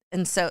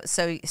 And so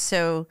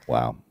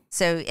wow.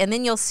 So, and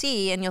then you'll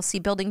see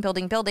building,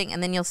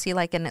 and then you'll see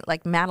like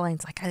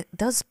Madeleine's like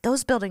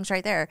those buildings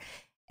right there.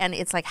 and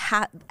it's like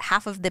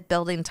half of the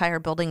entire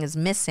building is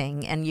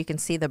missing, and you can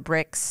see the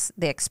bricks,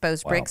 the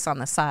exposed bricks on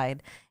the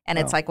side. And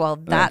it's like, well,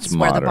 that's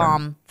where the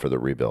bomb for the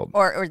rebuild,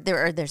 or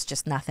there's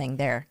just nothing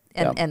there,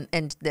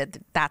 and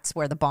that's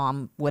where the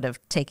bomb would have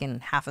taken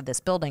half of this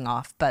building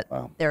off. But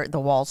the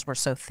walls were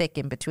so thick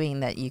in between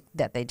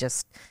that they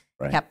just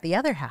kept the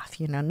other half.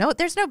 No,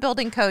 there's no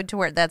building code to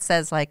where that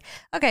says like,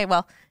 okay,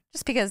 well,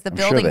 just because the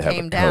building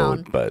came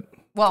down, but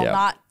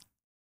not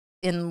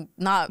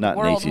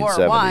World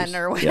War I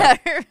or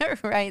whatever,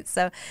 right?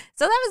 So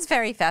that was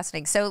very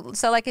fascinating. So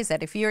like I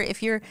said, if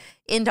you're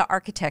into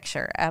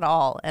architecture at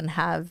all and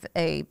have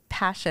a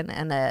passion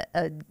and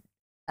a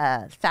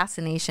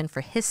fascination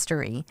for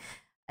history,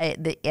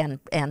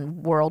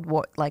 and World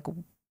War, like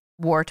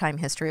wartime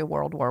history of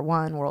World War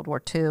I, World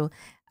War II,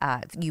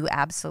 you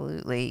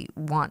absolutely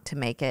want to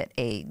make it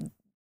a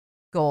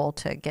goal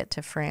to get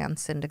to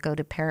France and to go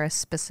to Paris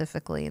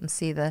specifically and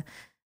see the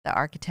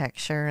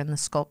architecture and the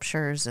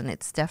sculptures. And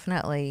it's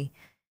definitely,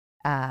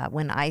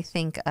 when I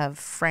think of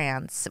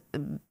France,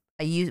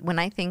 when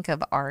I think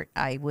of art,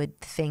 I would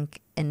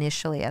think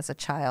initially as a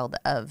child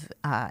of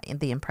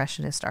the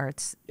Impressionist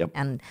arts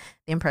and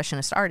the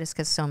Impressionist artists,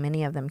 because so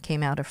many of them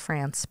came out of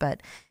France.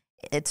 But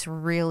it's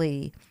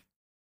really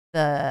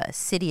the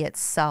city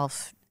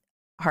itself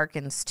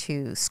harkens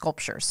to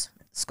sculptures,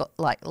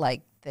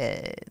 like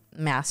the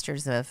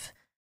masters of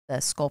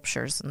the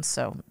sculptures, and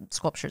so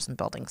sculptures and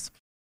buildings.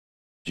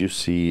 Did you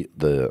see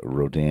the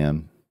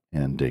Rodin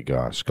and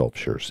Degas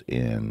sculptures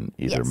in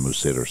either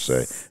Musée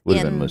d'Orsay? Would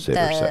have been Musée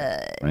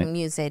d'Orsay, right?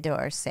 Musée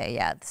d'Orsay,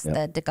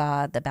 the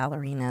Degas, the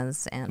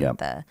ballerinas, and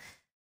the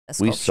sculptures.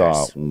 We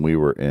saw when we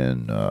were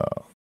in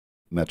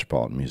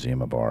Metropolitan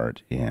Museum of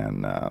Art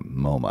and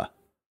MoMA,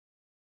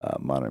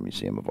 Modern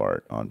Museum of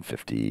Art on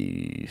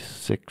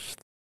 56th.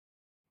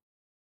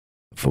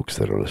 Folks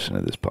that are listening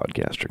to this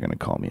podcast are going to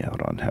call me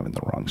out on having the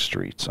wrong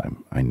streets.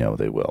 I know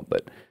they will,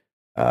 but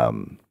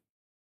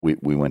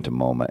we went to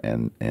MoMA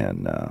and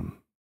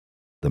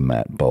the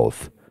Met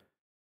both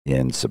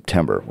in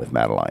September with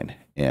Madeline,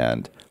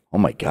 and oh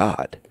my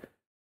God,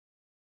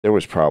 there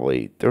was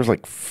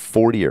like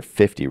 40 or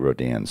 50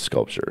 Rodin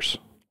sculptures,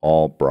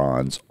 all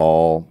bronze,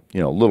 all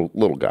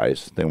little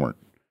guys. They weren't.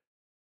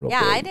 Real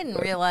big, I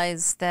didn't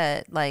realize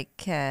that.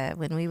 Like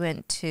when we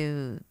went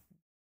to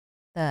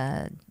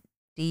the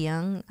De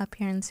Young up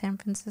here in San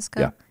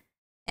Francisco,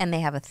 and they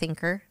have a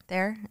thinker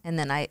there, and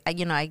then I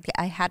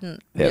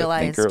hadn't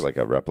realized. A thinker, like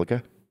a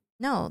replica?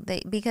 No,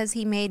 because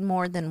he made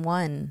more than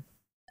one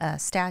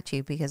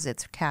statue because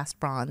it's cast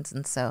bronze,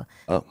 and so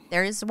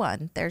there is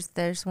one.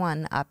 There's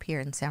one up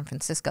here in San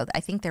Francisco. I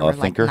think there were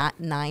thinker? like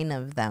 9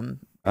 of them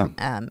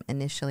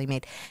initially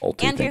made.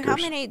 Andrew, how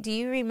many? Do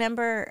you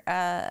remember?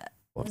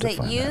 Was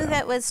it you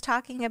that was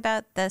talking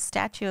about the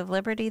Statue of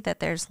Liberty? That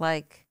there's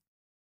like.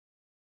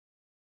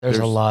 There's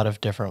a lot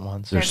of different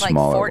ones. There's like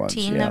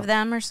 14 of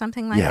them or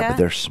something like that. Yeah, but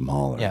they're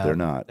smaller. Yeah. They're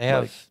not. They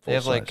have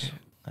like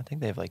I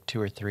think they have like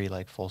 2 or 3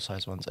 like full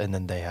size ones, and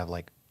then they have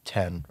like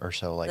 10 or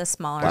so like the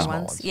smaller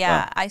ones.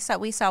 Yeah,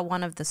 we saw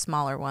one of the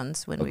smaller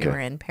ones when we were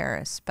in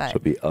Paris, but so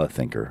it'd be a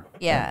thinker.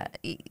 Yeah,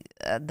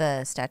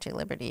 the Statue of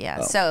Liberty.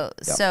 Yeah, so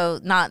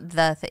not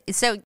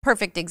so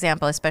perfect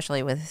example,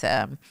 especially with.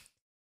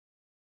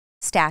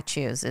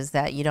 Statues is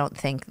that you don't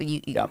think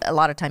a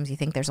lot of times you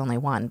think there's only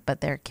one,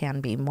 but there can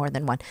be more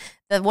than one.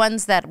 The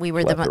ones that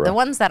the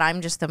ones that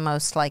I'm just the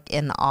most like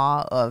in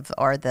awe of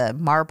are the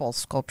marble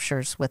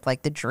sculptures with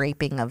like the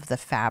draping of the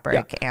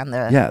fabric and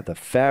the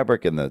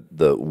fabric and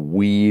the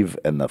weave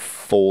and the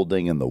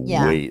folding and the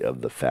weight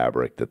of the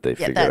fabric that they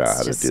figured out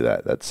how to do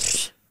that.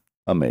 That's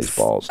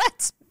amazeballs.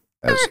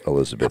 As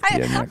Elizabeth I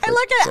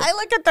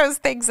look at those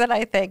things and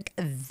I think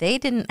they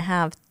didn't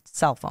have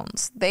cell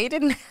phones. They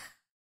didn't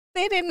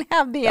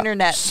have the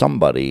internet.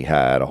 Somebody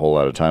had a whole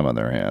lot of time on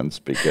their hands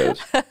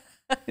because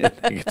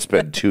they could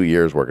spend 2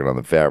 years working on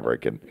the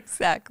fabric and it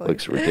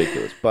looks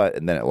ridiculous.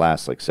 And then it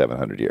lasts like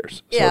 700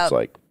 years. So it's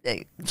like,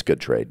 it's good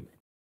trade.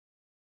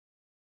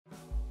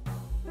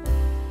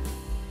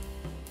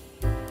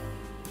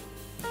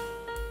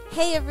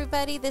 Hey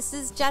everybody, this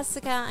is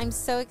Jessica. I'm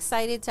so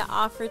excited to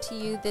offer to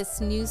you this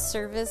new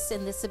service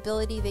and this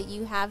ability that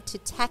you have to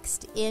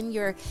text in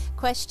your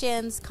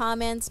questions,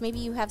 comments. Maybe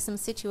you have some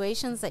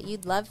situations that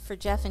you'd love for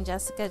Jeff and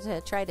Jessica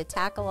to try to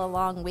tackle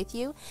along with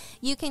you.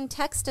 You can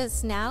text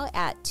us now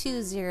at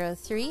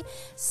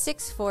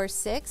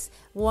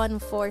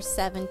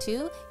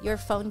 203-646-1472. Your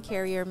phone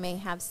carrier may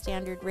have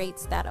standard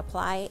rates that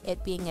apply,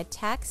 it being a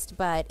text,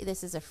 but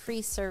this is a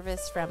free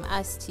service from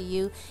us to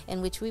you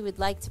in which we would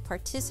like to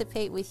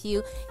participate with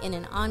you in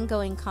an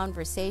ongoing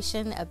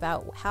conversation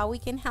about how we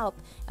can help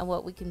and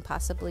what we can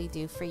possibly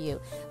do for you.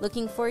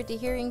 Looking forward to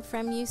hearing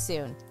from you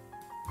soon.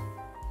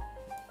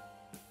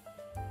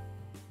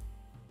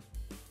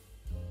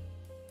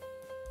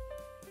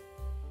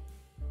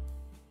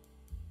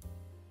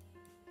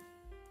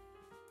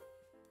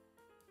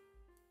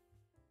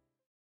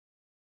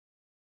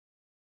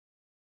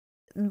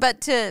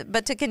 But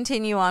to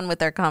continue on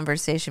with our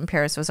conversation,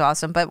 Paris was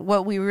awesome. But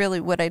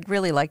what I'd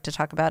really like to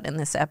talk about in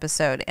this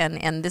episode,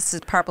 and this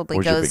is probably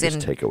Where's goes your in.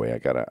 biggest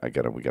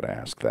takeaway? We gotta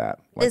ask that.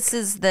 This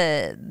is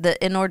the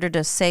in order to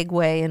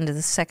segue into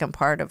the second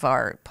part of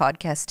our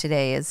podcast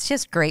today is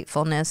just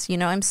gratefulness. You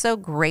know, I'm so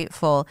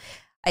grateful.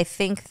 I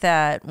think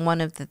that one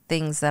of the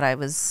things that I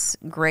was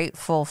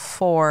grateful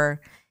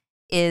for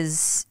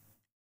is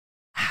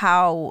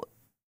how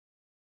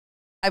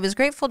I was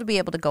grateful to be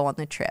able to go on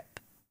the trip.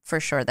 For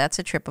sure, that's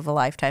a trip of a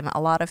lifetime.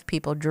 A lot of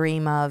people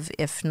dream of,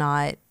 if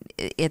not,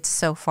 it's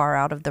so far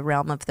out of the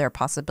realm of their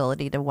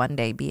possibility to one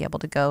day be able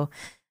to go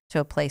to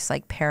a place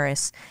like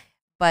Paris.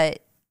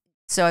 But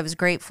so I was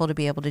grateful to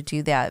be able to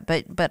do that.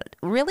 But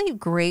really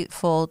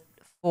grateful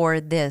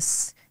for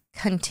this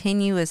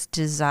continuous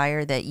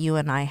desire that you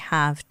and I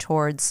have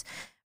towards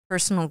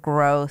personal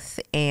growth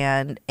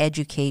and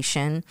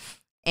education,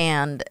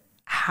 and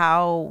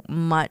how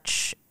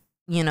much,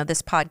 you know,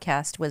 this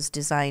podcast was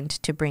designed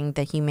to bring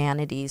the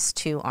humanities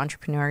to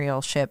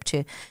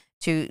entrepreneurship,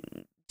 to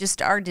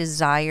just our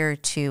desire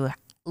to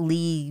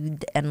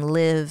lead and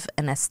live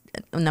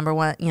number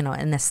one, you know,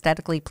 an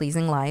aesthetically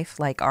pleasing life.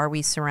 Like, are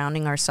we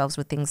surrounding ourselves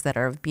with things that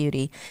are of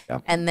beauty?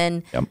 Yep. And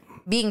then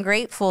being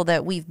grateful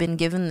that we've been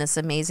given this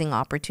amazing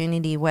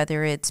opportunity,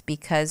 whether it's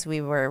because we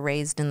were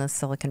raised in the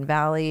Silicon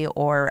Valley,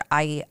 or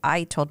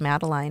I told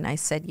Madeline, I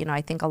said, you know,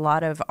 I think a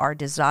lot of our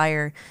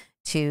desire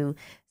to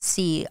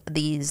see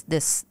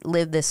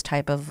live this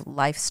type of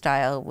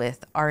lifestyle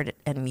with art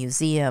and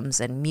museums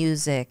and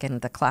music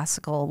and the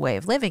classical way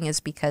of living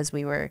is because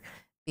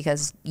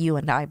you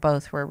and I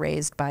both were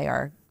raised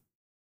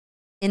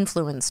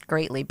influenced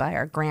greatly by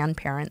our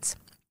grandparents,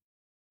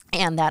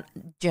 and that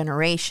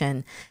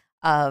generation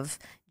of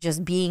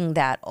just being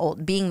that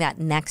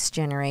next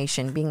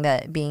generation, being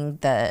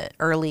the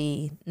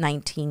early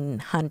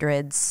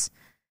 1900s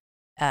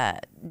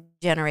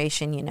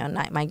generation. You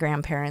know, my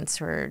grandparents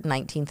were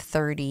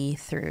 1930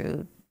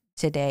 through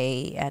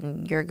today,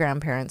 and your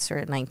grandparents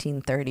were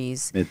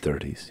 1930s,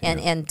 mid-30s,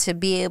 and to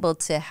be able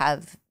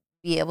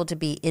to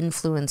be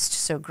influenced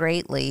so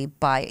greatly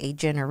by a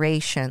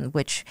generation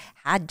which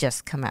had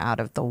just come out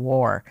of the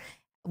war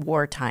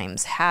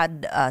times,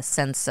 had a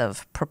sense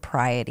of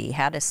propriety,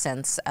 had a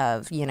sense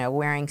of, you know,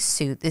 wearing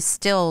suit, is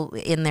still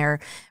in their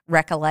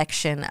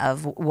recollection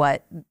of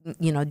what,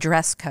 you know,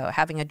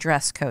 having a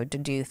dress code to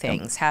do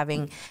things,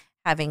 having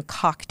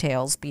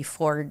cocktails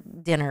before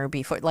dinner,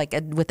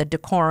 with a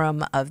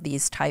decorum of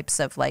these types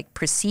of like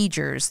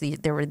procedures.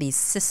 There were these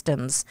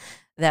systems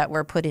that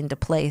were put into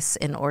place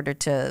in order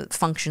to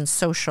function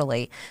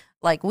socially.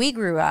 Like, we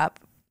grew up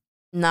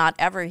not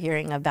ever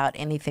hearing about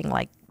anything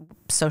like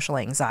social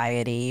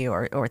anxiety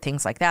or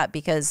things like that,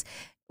 because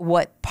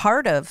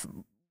part of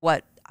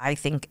what I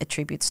think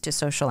attributes to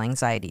social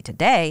anxiety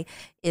today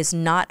is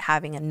not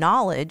having a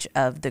knowledge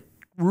of the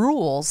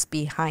rules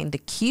behind the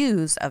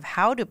cues of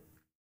how to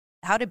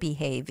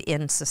behave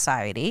in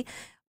society.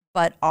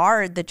 But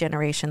the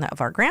generation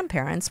of our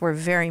grandparents were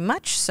very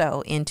much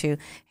so into,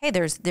 hey,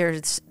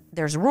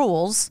 there's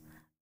rules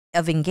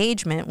of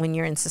engagement when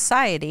you're in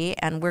society,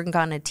 and we're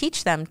going to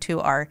teach them to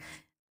our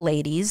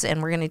ladies,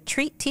 and we're going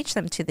to teach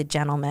them to the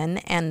gentlemen.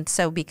 And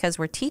so because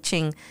we're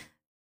teaching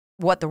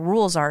what the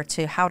rules are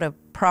to how to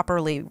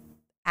properly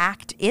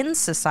act in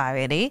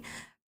society,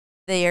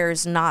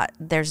 there's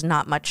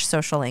not much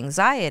social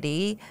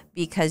anxiety,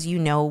 because you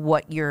know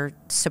what you're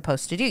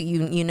supposed to do.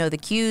 You know the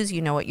cues,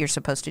 you know what you're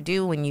supposed to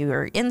do when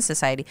you're in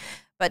society.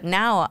 But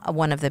now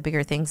one of the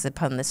bigger things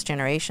upon this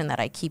generation that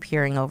I keep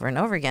hearing over and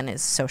over again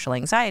is social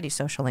anxiety.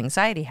 Social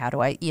anxiety. How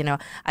do I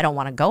don't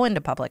want to go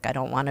into public.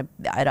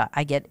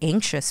 I get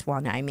anxious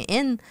when I'm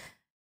in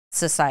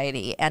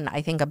society. And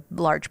I think a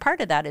large part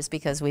of that is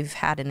because we've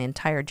had an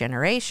entire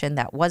generation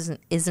that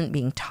isn't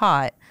being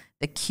taught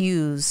the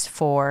cues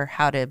for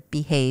how to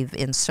behave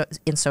in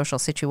social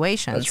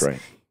situations. That's right.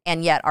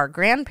 And yet our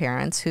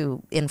grandparents,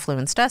 who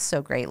influenced us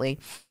so greatly,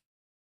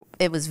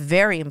 it was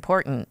very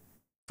important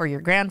for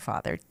your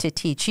grandfather to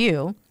teach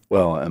you.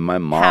 Well, and my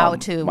mom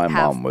she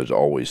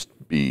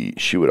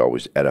would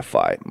always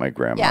edify my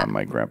grandma and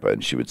my grandpa,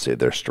 and she would say,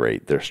 they're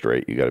straight.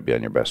 You got to be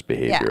on your best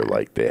behavior.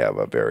 Like, they have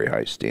a very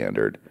high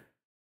standard.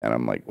 And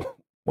I'm like,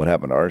 what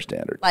happened to our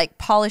standard? Like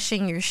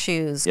polishing your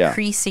shoes,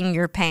 creasing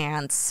your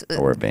pants. I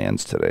wear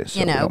Vans today,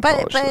 so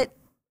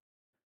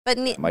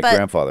my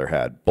grandfather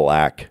had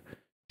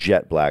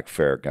jet black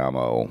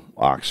Ferragamo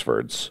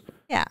Oxfords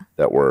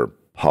that were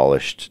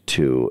polished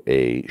to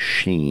a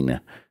sheen,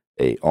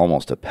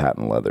 almost a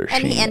patent leather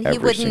sheen, and he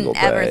wouldn't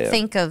ever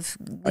think of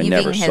leaving I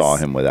never his saw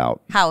him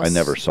without house. I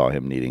never saw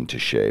him needing to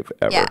shave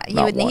ever. Yeah,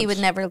 he would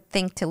never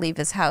think to leave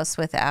his house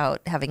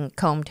without having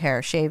combed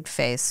hair, shaved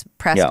face,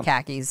 pressed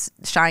khakis,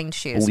 shined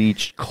shoes,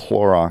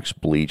 Clorox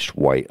bleached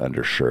white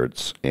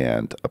undershirts,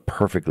 and a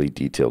perfectly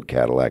detailed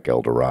Cadillac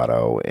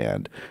Eldorado,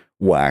 and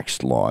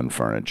waxed lawn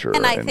furniture.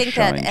 And I think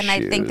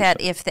that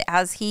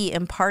as he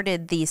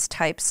imparted these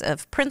types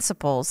of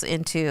principles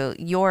into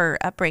your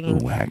upbringing,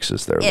 who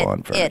waxes their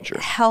lawn furniture?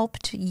 It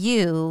helped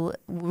you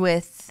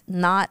with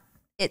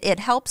it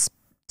helps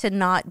to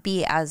not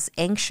be as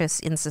anxious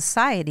in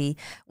society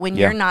when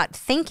you're not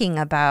thinking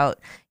about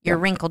your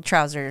wrinkled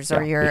trousers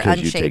or your because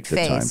unshaped you take the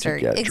face time or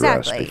to get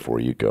dressed before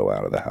you go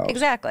out of the house.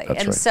 Exactly. That's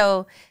and right.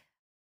 so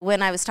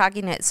when I was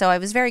talking to, so I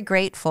was very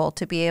grateful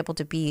to be able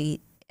to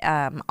be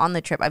on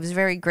the trip. I was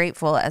very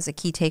grateful as a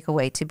key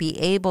takeaway to be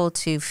able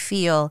to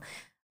feel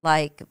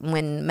like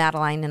when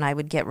Madeline and I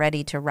would get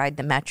ready to ride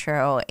the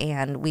metro,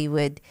 and we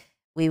would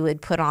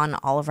put on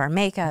all of our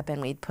makeup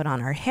and we'd put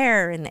on our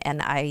hair, and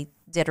I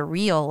did a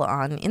reel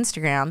on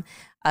Instagram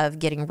of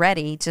getting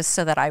ready just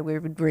so that I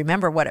would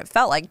remember what it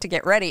felt like to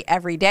get ready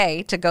every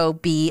day to go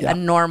be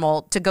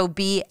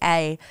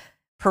a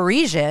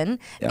Parisian,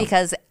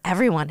 because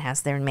everyone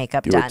has their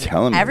makeup you done. Were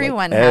telling me,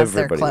 everyone like, has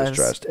their everybody clothes. was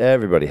dressed.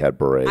 Everybody had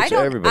berets.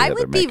 I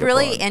would be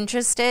really on.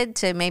 interested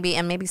to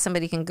maybe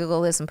somebody can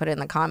Google this and put it in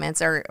the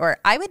comments, or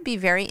I would be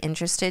very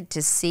interested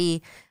to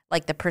see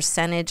like the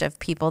percentage of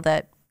people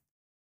that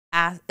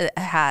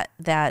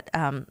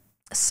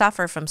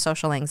suffer from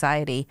social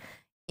anxiety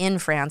in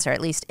France, or at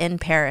least in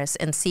Paris,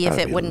 and see if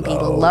it wouldn't be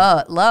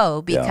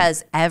low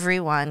because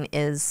everyone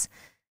is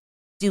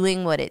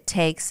doing what it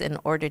takes in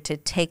order to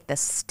take the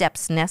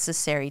steps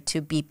necessary to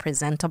be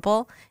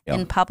presentable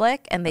in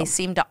public. And they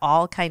seem to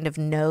all kind of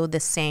know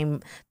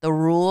the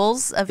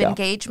rules of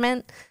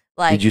engagement.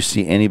 Like, did you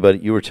see anybody?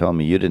 You were telling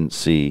me you didn't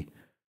see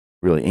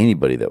really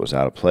anybody that was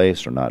out of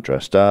place or not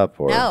dressed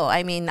up. Or no,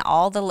 I mean,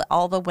 all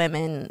the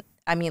women,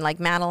 I mean, like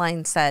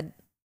Madeline said,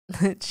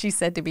 she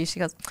said to me, she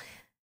goes,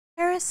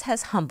 Paris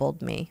has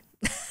humbled me.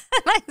 And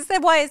I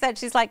said, why is that?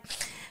 She's like,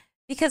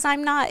 because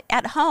I'm not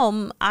at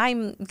home.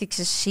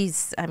 Because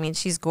she's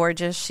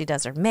gorgeous. She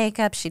does her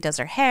makeup. She does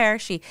her hair.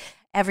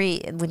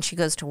 When she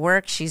goes to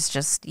work, she's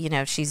just,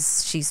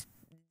 she's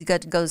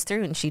goes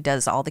through and she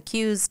does all the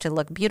cues to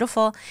look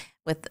beautiful.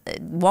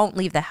 Won't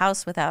leave the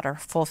house without her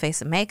full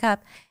face of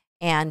makeup.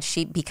 And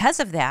because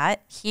of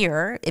that,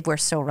 here, if we're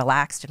so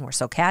relaxed and we're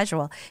so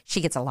casual, she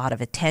gets a lot of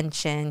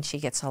attention. She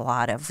gets a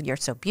lot of, you're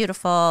so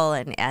beautiful.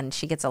 And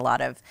she gets a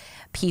lot of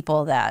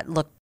people that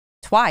look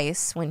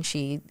twice when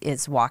she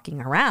is walking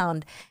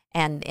around.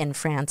 And in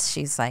France,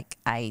 she's like,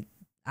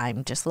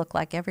 I'm just look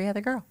like every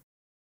other girl.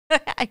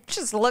 I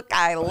look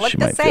she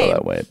the might same. feel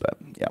that way, but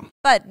yeah.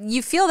 But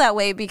you feel that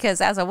way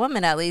because as a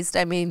woman, at least,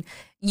 I mean,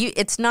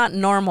 it's not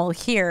normal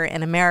here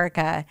in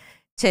America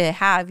to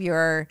have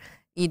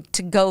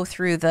to go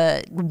through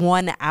the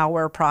 1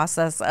 hour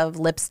process of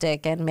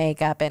lipstick and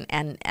makeup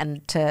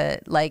and to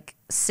like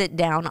sit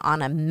down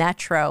on a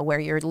metro where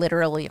you're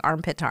literally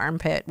armpit to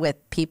armpit with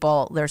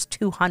people. There's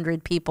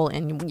 200 people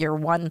in your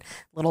one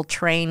little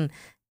train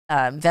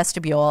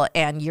vestibule,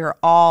 and you're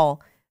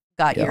all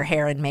got your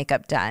hair and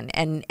makeup done,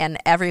 and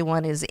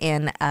everyone is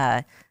in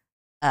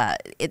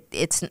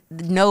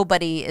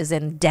nobody is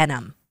in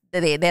denim.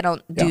 They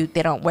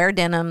don't wear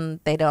denim.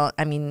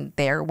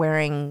 They're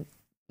wearing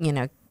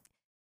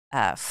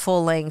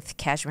full length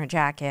cashmere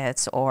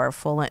jackets or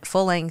full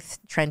length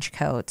trench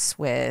coats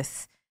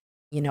with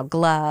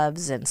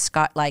gloves and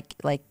like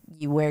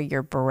you wear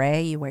your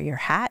beret, you wear your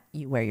hat,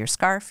 you wear your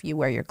scarf, you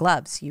wear your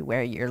gloves, you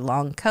wear your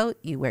long coat,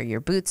 you wear your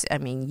boots. I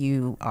mean,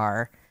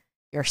 you're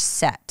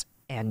set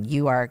and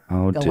you are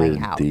going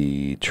out. How did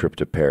the trip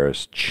to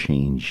Paris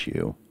change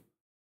you?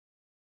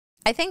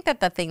 I think that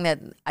the thing that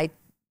I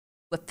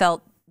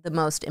felt the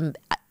most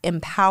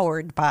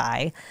empowered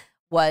by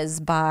was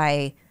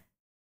by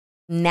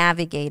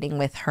navigating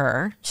with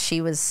her.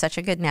 She was such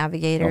a good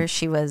navigator.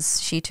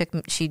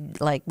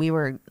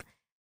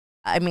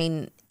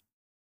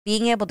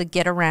 Being able to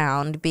get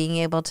around, being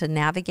able to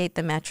navigate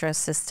the metro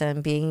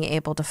system, being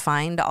able to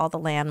find all the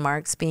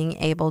landmarks, being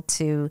able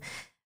to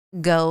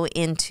go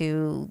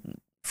into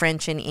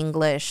French and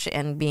English,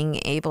 and being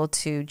able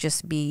to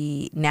just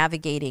be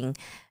navigating.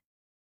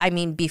 I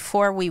mean,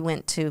 before we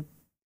went to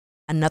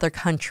another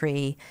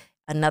country,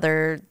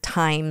 another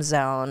time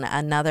zone,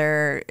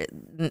 another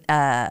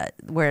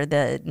where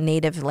the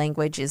native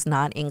language is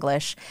not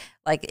English.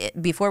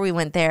 Before we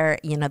went there,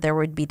 there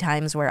would be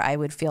times where I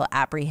would feel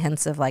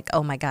apprehensive, like,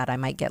 oh my God, I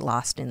might get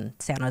lost in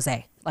San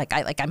Jose.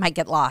 I might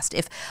get lost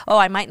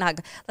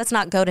let's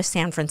not go to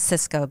San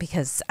Francisco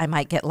because I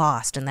might get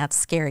lost, and that's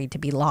scary to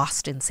be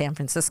lost in San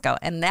Francisco.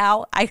 And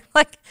now I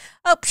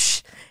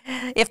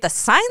if the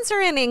signs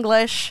are in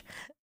English,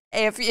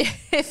 what do you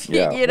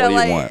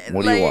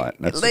want?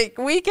 That's a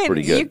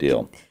pretty good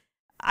deal.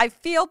 I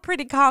feel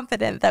pretty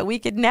confident that we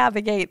could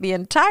navigate the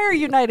entire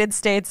United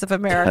States of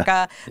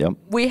America. Yep.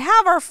 We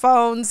have our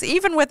phones,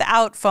 even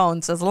without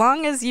phones, as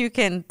long as you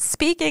can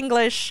speak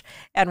English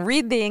and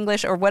read the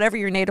English or whatever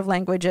your native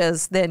language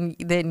is, then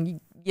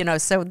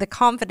so the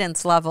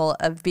confidence level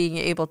of being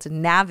able to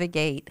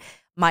navigate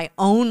my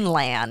own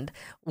land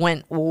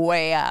went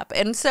way up.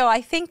 And so I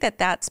think that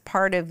that's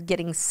part of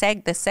getting the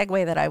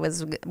segue that I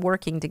was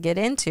working to get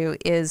into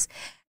is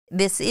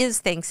this is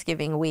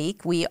Thanksgiving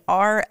week. We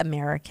are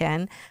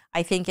American.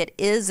 I think it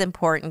is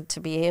important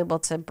to be able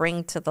to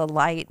bring to the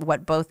light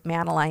what both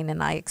Madeline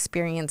and I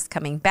experienced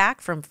coming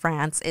back from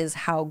France is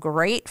how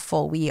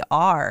grateful we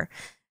are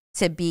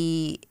to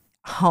be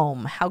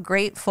home, how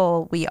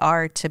grateful we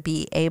are to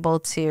be able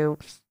to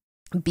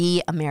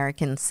be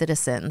American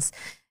citizens,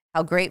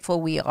 how grateful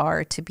we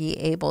are to be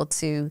able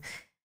to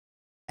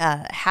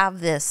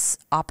have this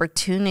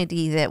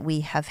opportunity that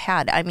we have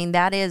had. I mean,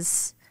 that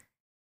is,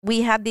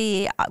 we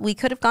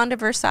could have gone to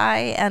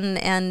Versailles,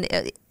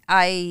 and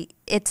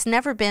it's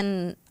never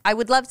been, I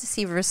would love to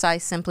see Versailles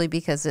simply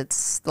because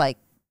it's like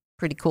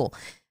pretty cool,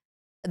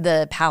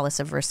 the Palace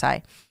of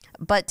Versailles.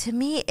 But to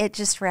me, it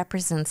just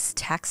represents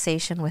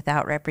taxation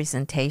without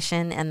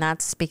representation. And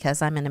that's because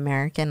I'm an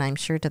American, I'm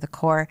sure, to the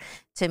core.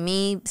 To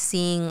me,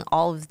 seeing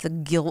all of the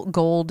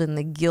gold and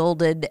the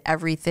gilded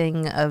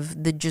everything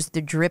of the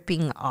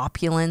dripping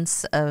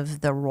opulence of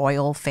the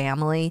royal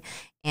family,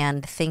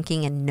 and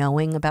thinking and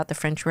knowing about the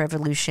French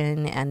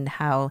Revolution and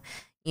how,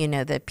 you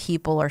know, the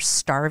people are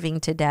starving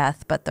to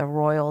death, but the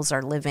royals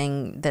are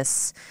living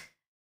this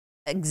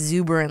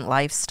exuberant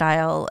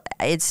lifestyle.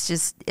 It's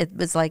just, it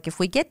was like, if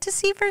we get to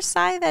see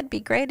Versailles, that'd be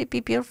great. It'd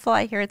be beautiful.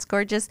 I hear it's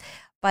gorgeous,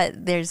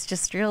 but there's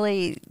just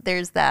really,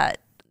 there's that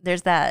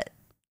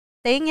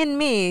thing in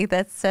me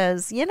that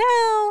says, you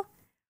know,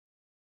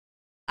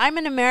 I'm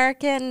an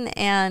American,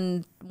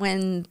 and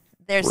when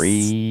there's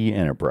free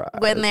enterprise,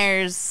 when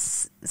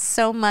there's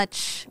so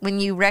much,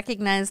 when you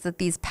recognize that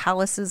these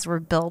palaces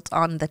were built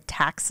on the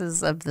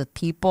taxes of the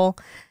people,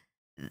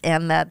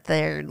 and that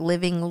they're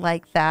living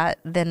like that,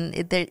 then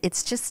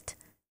it's just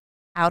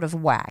out of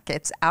whack.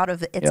 It's out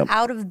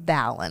of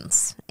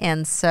balance.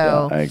 And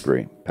so yeah, I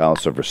agree.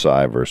 Palace of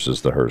Versailles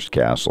versus the Hearst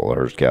Castle. The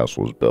Hearst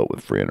Castle was built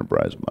with free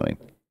enterprise money.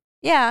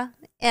 Yeah,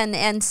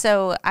 and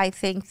so I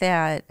think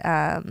that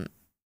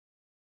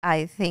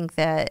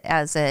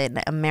as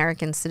an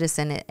American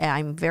citizen,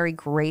 I'm very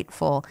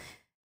grateful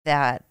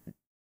that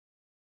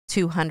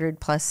 200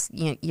 plus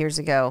years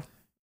ago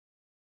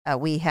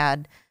we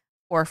had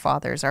our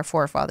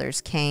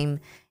forefathers came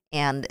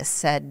and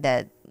said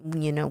that,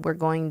 you know, we're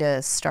going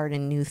to start a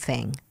new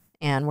thing,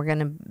 and we're going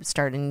to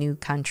start a new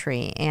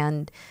country.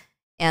 And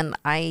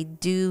I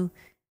do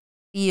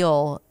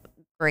feel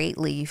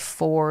greatly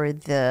for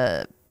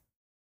the,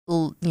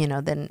 you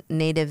know, the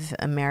Native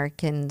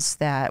Americans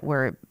that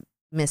were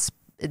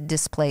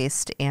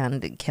displaced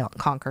and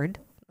conquered.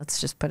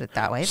 Let's just put it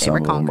that way. They were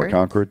conquered. Some of them were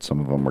conquered. Some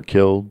of them were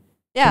killed.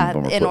 Yeah,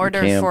 in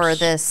order for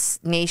this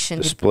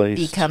nation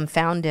displaced. to become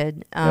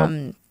founded.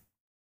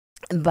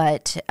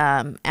 But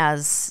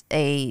as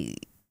a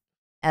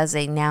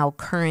now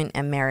current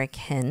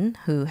American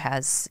who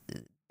has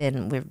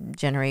been with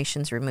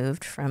generations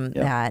removed from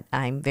that,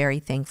 I'm very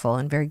thankful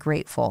and very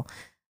grateful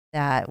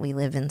that we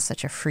live in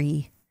such a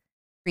free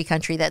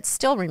country that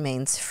still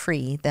remains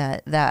free,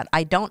 that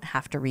I don't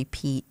have to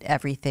repeat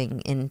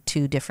everything in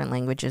 2 different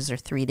languages or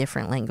 3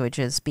 different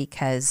languages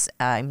because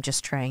I'm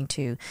just trying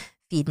to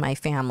feed my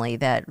family,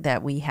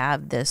 that we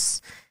have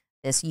this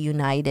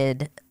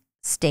United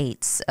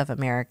States of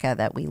America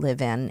that we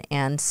live in.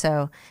 And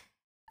so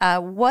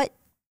what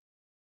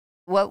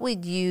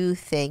would you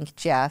think,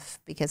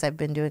 Jeff, because I've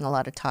been doing a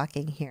lot of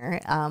talking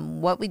here,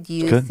 what would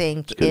you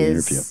think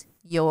is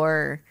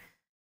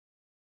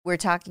we're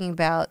talking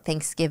about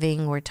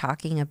Thanksgiving, we're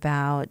talking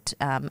about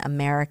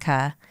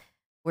America,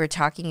 we're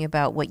talking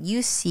about what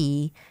you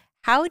see.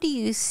 How do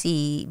you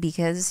see,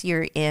 because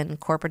you're in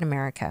corporate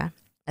America,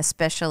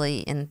 especially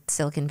in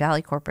Silicon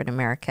Valley corporate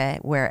America,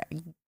 where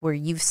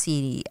you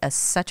see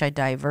such a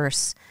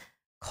diverse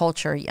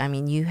culture. I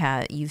mean, you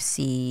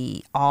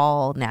see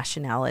all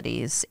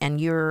nationalities,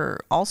 and you're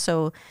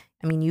also,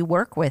 I mean, you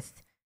work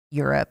with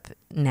Europe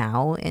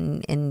now,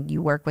 and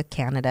you work with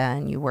Canada,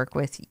 and you work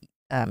with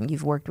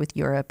you've worked with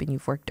Europe, and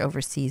you've worked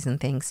overseas and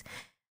things.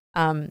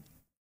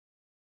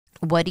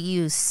 What do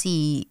you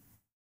see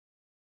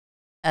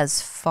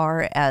as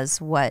far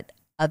as what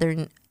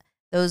other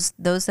those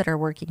that are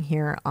working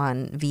here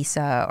on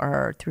visa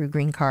or through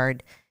green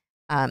card?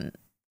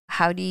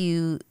 How do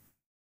you?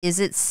 Is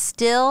it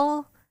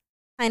still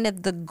kind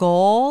of the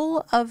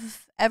goal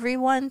of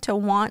everyone to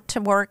want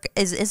to work?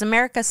 Is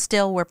America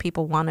still where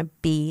people want to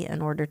be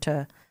in order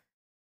to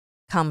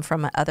come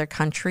from other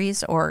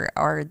countries, or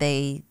are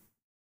they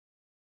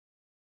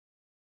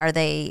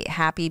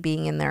happy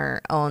being in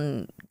their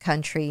own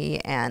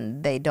country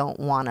and they don't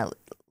want to?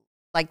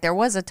 Like, there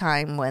was a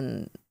time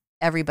when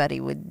everybody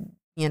would,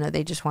 you know,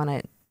 they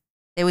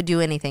would do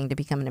anything to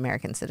become an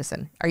American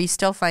citizen. Are you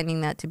still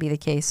finding that to be the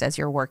case as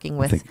you're working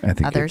with I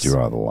think others? you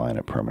draw the line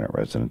at permanent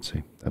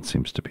residency. That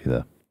seems to be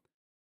the,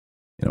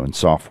 you know, in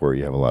software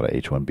you have a lot of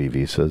H-1B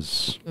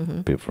visas,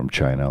 people from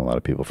China, a lot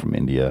of people from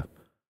India,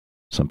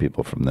 some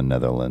people from the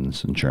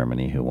Netherlands and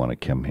Germany who want to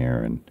come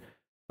here,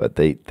 but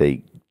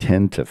they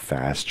tend to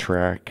fast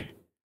track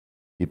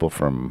people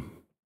from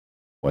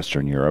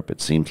Western Europe,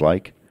 it seems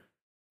like,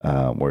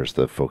 whereas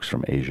the folks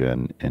from Asia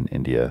and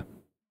India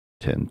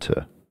tend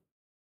to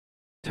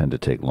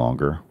take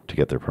longer to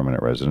get their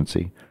permanent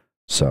residency.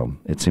 So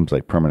it seems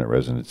like permanent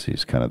residency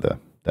is kind of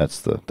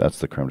that's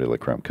the creme de la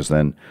creme, because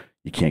then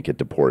you can't get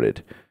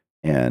deported.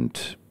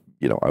 And,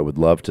 you know, I would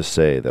love to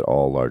say that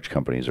all large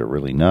companies are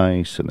really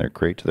nice and they're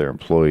great to their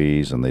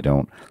employees and they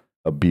don't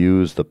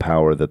abuse the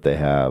power that they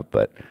have,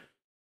 but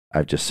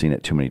I've just seen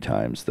it too many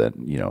times that,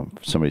 you know,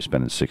 somebody's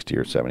spending $60,000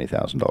 or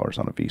 $70,000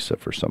 on a visa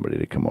for somebody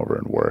to come over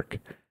and work.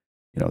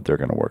 You know, they're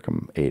going to work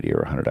them 80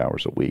 or 100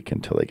 hours a week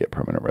until they get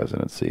permanent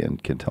residency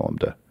and can tell them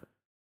to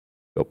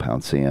go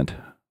pound sand.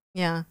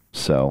 Yeah.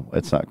 So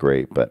it's not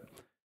great, but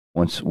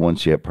once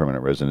you have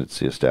permanent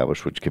residency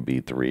established, which could be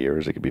 3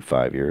 years, it could be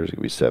 5 years, it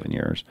could be 7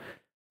 years,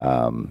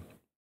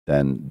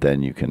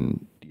 then you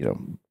can, you know,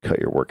 cut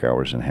your work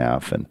hours in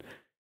half and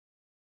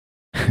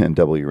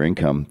double your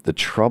income. The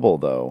trouble,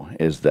 though,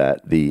 is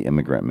that the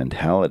immigrant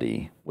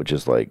mentality, which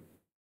is like,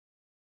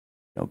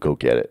 you know, go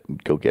get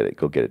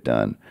it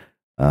done.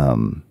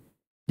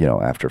 You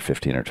know, after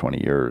 15 or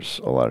 20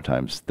 years, a lot of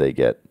times they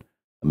get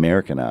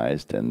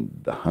Americanized and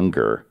the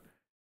hunger.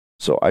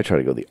 So I try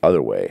to go the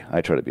other way.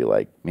 I try to be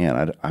like,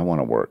 man, I want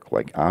to work.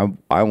 Like,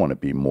 I want to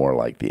be more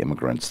like the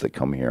immigrants that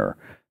come here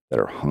that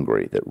are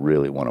hungry, that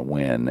really want to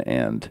win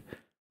and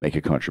make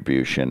a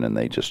contribution. And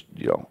they just,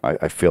 you know,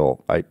 I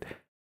feel I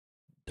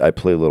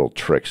play little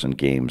tricks and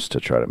games to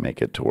try to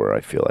make it to where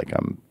I feel like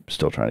I'm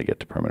still trying to get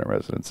to permanent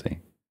residency.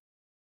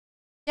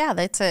 Yeah,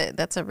 that's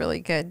a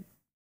really good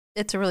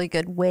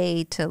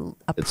way to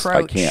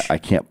approach. I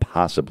can't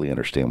possibly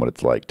understand what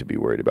it's like to be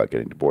worried about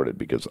getting deported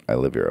because I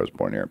live here, I was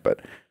born here,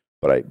 but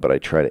I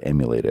try to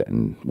emulate it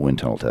and wind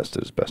tunnel test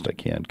it as best I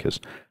can because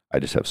I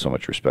just have so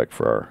much respect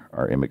for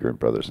our immigrant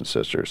brothers and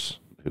sisters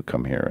who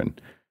come here, and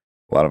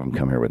a lot of them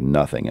come here with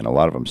nothing, and a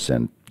lot of them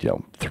send, you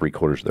know,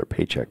 3/4 of their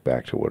paycheck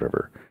back to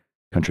whatever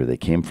country they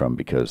came from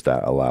because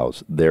that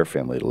allows their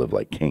family to live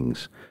like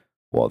kings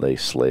while they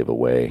slave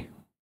away,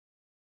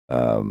 you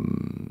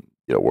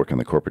know, working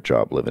the corporate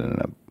job, living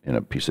in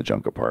a piece of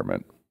junk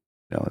apartment,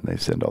 you know, and they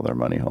send all their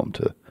money home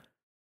to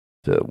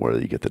where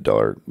you get the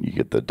dollar. You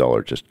get the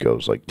dollar just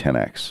goes like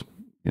 10x,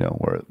 you know,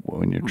 where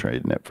when you're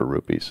trading it for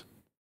rupees.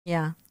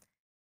 Yeah.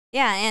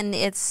 Yeah, and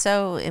it's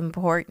so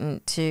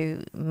important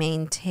to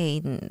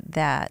maintain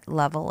that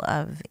level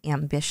of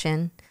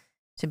ambition,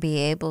 to be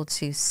able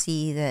to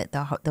see that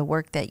the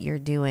work that you're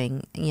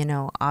doing, you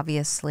know,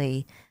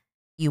 obviously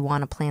you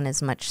want to plant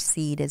as much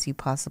seed as you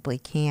possibly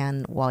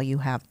can while you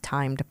have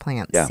time to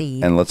plant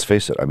seed. And let's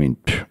face it, I mean,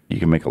 you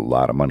can make a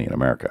lot of money in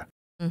America.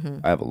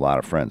 Mm-hmm. I have a lot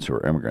of friends who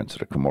are immigrants that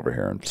have come over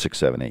here in 6,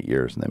 7, 8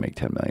 years and they make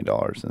 $10 million,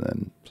 and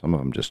then some of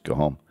them just go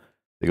home.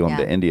 They go home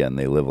to India and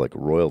they live like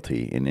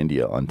royalty in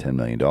India on $10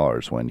 million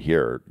when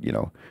here, you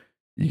know,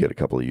 you get a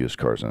couple of used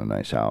cars and a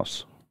nice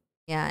house.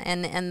 Yeah,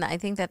 and I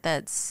think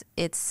it's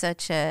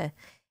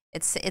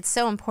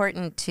so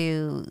important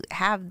to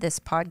have this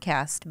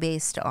podcast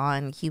based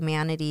on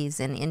humanities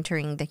and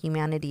entering the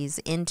humanities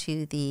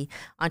into the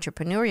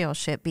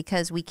entrepreneurship,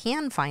 because we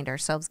can find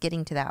ourselves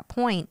getting to that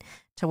point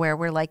to where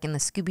we're like in the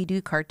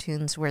Scooby-Doo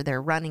cartoons where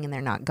they're running and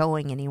they're not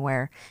going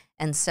anywhere.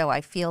 And so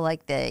I feel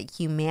like the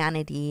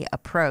humanity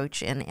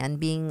approach and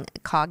being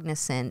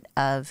cognizant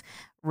of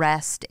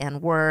rest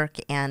and work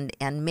and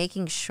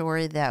making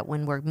sure that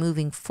when we're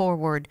moving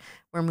forward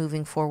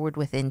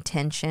with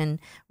intention,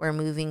 we're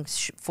moving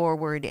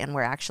forward and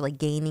we're actually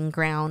gaining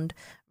ground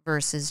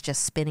versus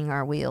just spinning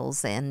our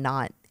wheels and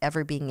not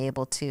ever being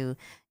able to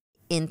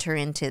enter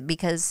into,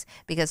 because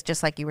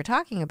just like you were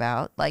talking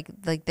about, like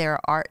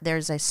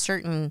there's a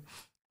certain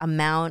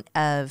amount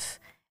of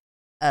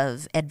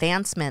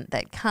advancement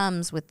that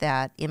comes with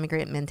that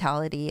immigrant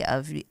mentality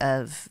of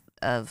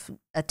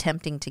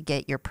attempting to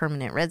get your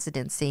permanent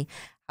residency.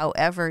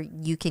 However,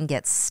 you can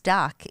get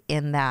stuck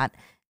in that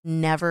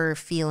never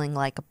feeling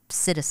like a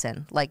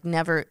citizen, like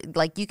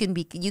you can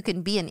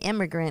be an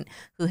immigrant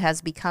who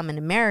has become an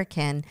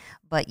American,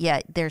 but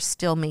yet they're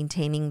still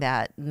maintaining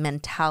that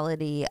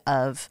mentality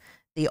of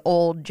the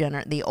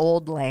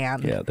old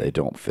land. Yeah, they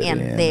don't fit in.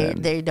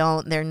 And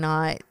they're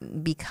not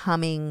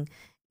becoming,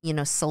 you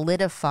know,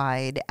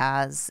 solidified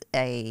as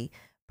a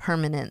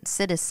permanent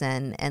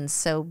citizen. And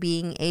so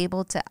being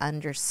able to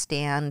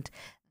understand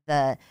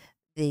that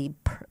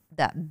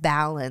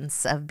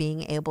balance of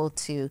being able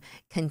to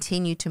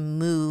continue to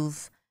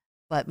move,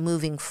 but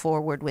moving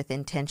forward with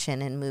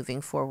intention and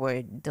moving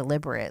forward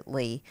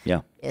deliberately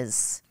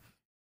is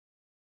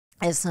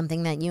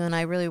something that you and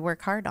I really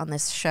work hard on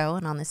this show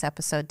and on this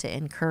episode to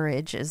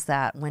encourage, is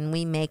that when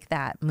we make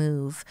that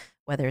move,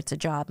 whether it's a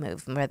job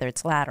move, whether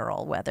it's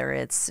lateral, whether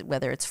it's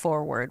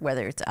forward,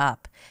 whether it's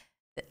up,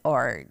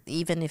 or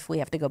even if we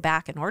have to go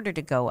back in order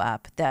to go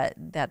up, that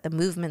the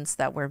movements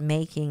that we're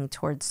making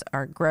towards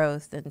our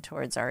growth and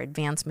towards our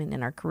advancement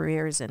in our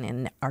careers and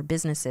in our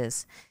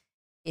businesses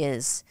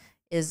is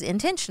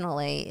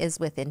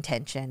with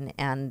intention,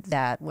 and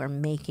that we're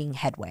making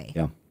headway.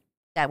 Yeah.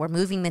 That we're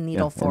moving the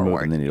needle forward. We're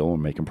moving the needle, we're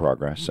making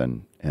progress,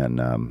 and you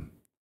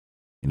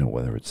know,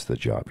 whether it's the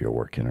job you're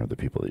working or the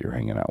people that you're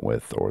hanging out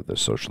with or the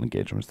social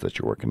engagements that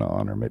you're working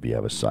on, or maybe you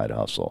have a side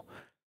hustle,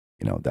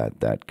 you know,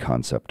 that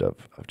concept of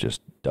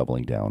just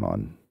doubling down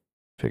on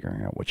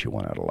figuring out what you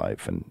want out of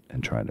life and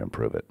trying to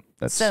improve it.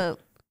 That's what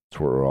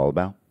we're all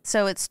about.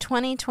 So it's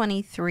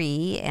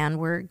 2023, and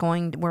we're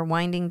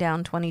winding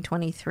down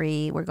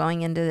 2023. We're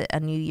going into a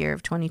new year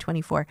of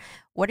 2024.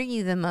 What are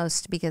you the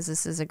most, because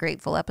this is a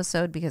grateful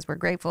episode, because we're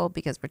grateful,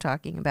 because we're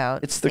talking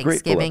about It's the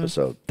grateful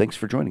episode. Thanks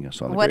for joining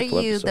us on the What grateful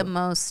are you episode. the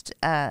most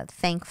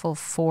thankful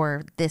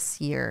for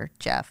this year,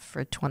 Jeff,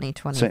 for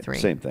 2023?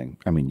 Same thing.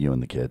 I mean, you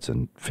and the kids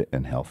and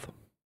health.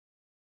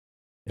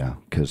 Yeah,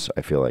 because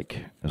I feel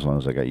like as long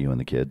as I got you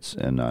and the kids,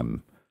 and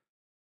I'm,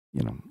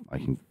 I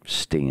can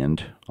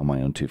stand on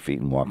my own 2 feet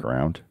and walk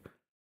around,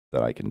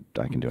 that I can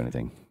do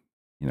anything.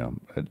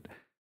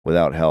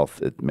 Without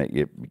health,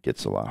 it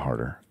gets a lot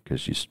harder,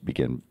 because you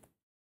begin.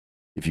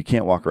 If you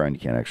can't walk around, you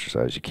can't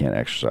exercise. You can't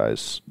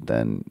exercise,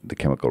 then the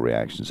chemical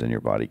reactions in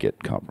your body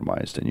get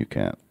compromised, and you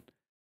can't.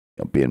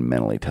 Being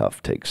mentally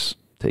tough takes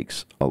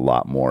a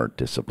lot more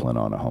discipline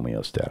on a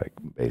homeostatic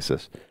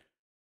basis.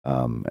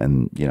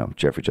 And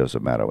Jeffrey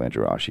Joseph Matto,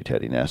 Andrew Ashi,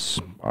 Teddy Ness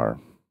are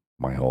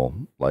my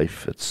whole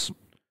life. It's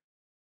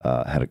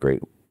had a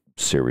great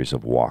series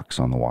of walks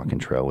on the walking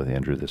trail with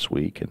Andrew this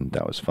week, and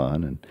that was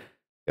fun. And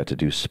got to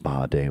do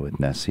spa day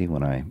with Nessie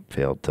when I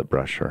failed to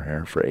brush her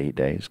hair for 8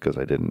 days, because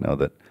I didn't know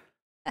that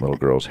little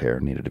girl's hair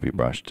needed to be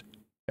brushed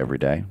every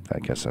day. I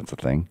guess that's a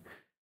thing.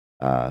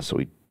 So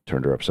we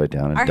turned her upside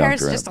down and Our dunked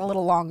hair's her. just a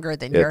little longer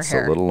than your hair.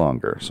 It's a little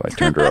longer. So I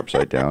turned her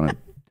upside down and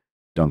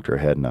dunked her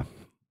head in a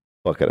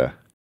bucket of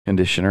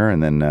conditioner,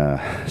 and then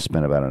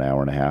spent about an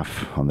hour and a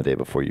half on the day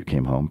before you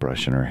came home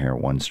brushing her hair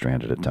one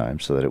strand at a time,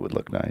 so that it would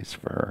look nice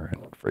for her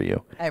and for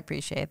you. I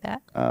appreciate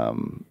that.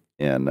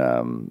 And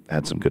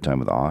had some good time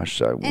with Osh.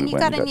 And you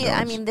got a new,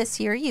 I mean, this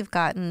year you've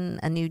gotten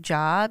a new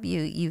job.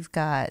 You've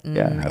gotten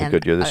had a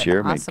good year this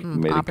year. Awesome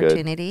made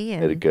opportunity.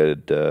 Made a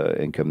good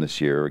income this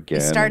year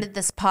again. You started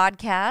this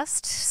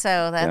podcast,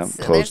 so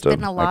there's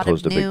been a lot of I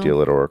closed a big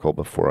deal at Oracle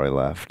before I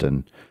left,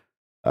 and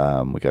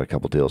we got a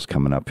couple deals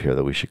coming up here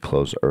that we should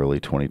close early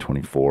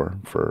 2024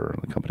 for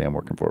the company I'm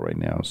working for right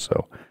now.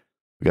 So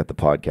we got the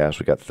podcast.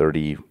 We got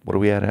 30. What are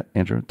we at,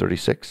 Andrew?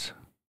 36.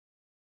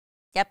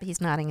 Yep, he's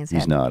nodding his head.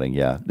 He's nodding,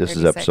 yeah. This 36.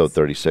 is episode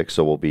 36,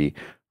 so we'll be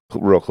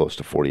real close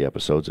to 40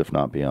 episodes, if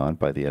not beyond,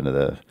 by the end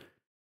of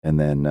and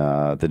then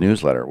the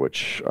newsletter,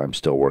 which I'm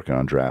still working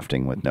on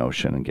drafting with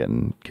Notion and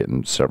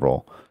getting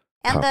several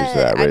copies of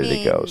that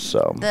ready to go.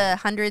 So the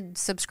 100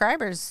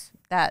 subscribers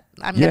that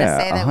I'm going to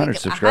say that 100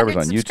 subscribers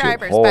on YouTube.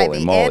 By Holy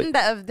the moly. end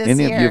of this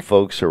Any year. of you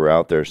folks who are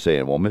out there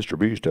saying, well, Mr.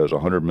 Beast has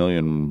 100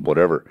 million,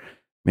 whatever,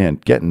 man,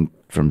 getting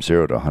from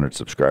 0 to 100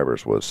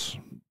 subscribers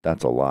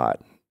that's a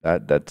lot.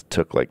 That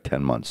took like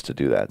 10 months to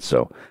do that.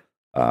 So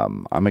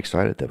I'm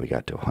excited that we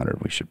got to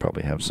 100. We should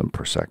probably have some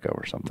Prosecco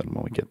or something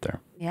when we get there.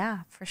 Yeah,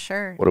 for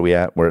sure. What are we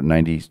at? We're at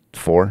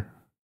 94?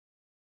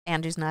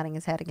 Andrew's nodding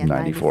his head again.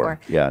 94.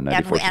 Yeah,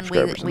 94 subscribers And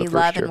we in the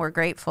love first year. and we're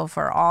grateful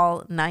for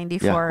all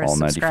 94 all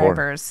 94.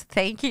 subscribers.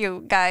 Thank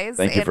you, guys.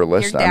 Thank you and for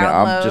listening. your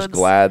I'm just downloads.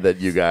 glad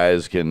that you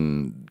guys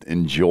can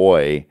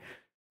enjoy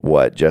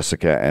what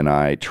Jessica and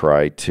I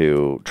try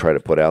to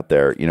put out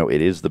there.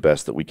 It is the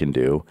best that we can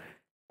do.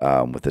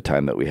 With the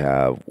time that we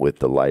have, with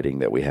the lighting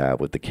that we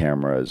have, with the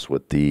cameras,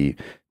 with the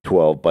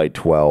 12 by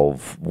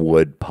 12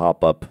 wood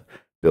pop-up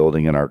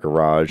building in our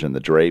garage, and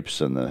the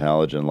drapes and the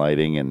halogen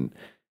lighting, and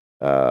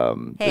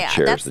the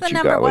chairs that's that the you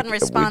number got. one Like,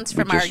 response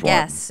we from our just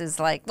guests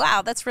is like,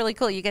 "Wow, that's really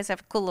cool. You guys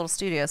have a cool little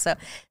studio." So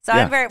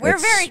Yeah,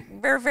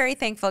 we're very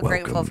thankful,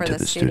 grateful welcome for to the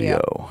the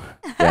studio.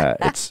 Yeah,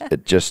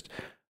 it just.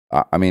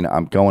 I mean,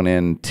 I'm going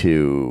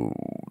into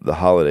the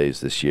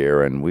holidays this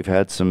year, and we've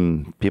had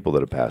some people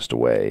that have passed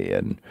away,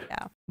 and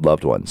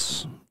loved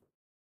ones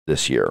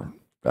this year.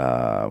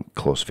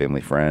 Close family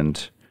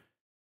friend.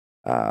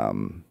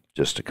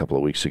 Just a couple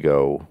of weeks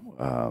ago,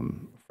 a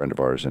friend of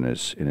ours in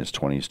his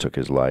 20s took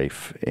his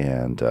life,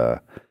 and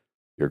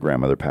your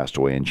grandmother passed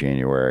away in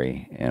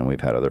January, and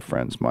we've had other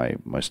friends. My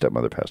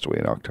stepmother passed away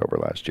in October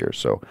last year,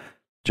 so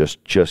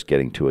just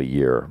getting to a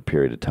year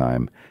period of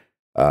time.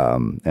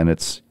 And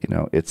it's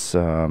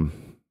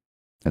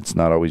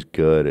not always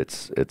good.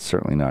 It's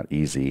certainly not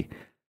easy.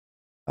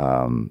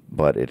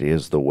 But it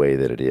is the way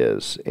that it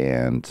is,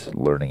 and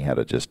learning how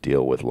to just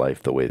deal with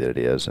life the way that it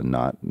is, and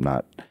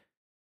not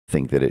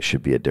think that it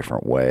should be a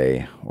different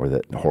way, or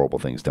that horrible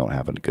things don't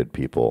happen to good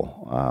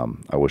people.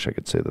 I wish I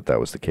could say that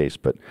was the case,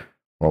 but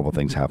horrible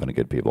things happen to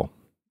good people.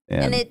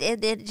 And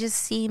it just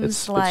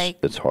seems like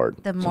it's hard.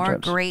 The more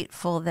sometimes.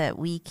 grateful that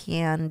we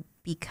can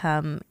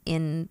become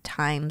in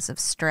times of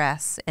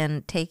stress,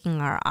 and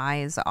taking our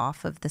eyes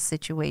off of the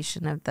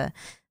situation of the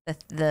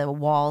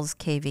walls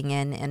caving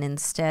in, and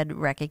instead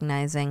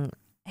recognizing,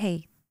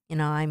 hey,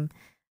 I'm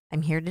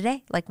here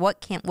today. Like, what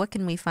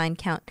can we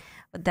find?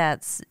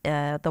 That's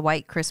the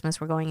white Christmas.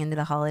 We're going into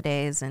the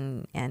holidays,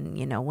 and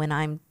when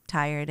I'm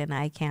tired and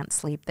I can't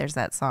sleep, there's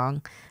that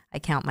song, I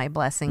count my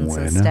blessings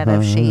instead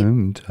of sheep.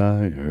 I'm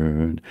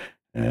tired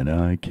and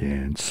I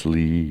can't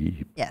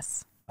sleep.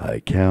 Yes. I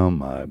count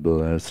my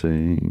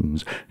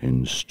blessings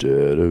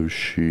instead of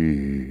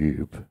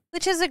sheep.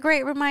 Which is a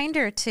great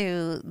reminder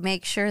to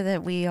make sure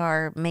that we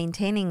are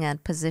maintaining a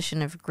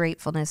position of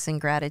gratefulness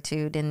and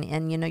gratitude.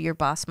 And your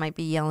boss might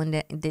be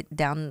yelling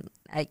down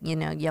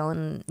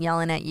yelling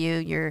at you.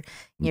 Your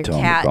Tell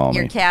 'em to call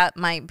me. cat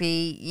might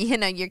be,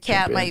 your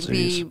cat might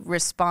be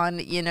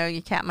Chimpanzees.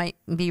 your cat might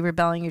be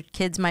rebelling. Your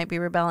kids might be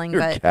rebelling.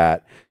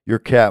 Your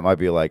cat might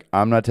be like,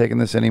 I'm not taking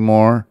this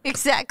anymore.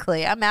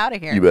 Exactly. I'm out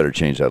of here. You better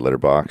change that litter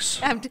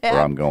box or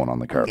I'm going on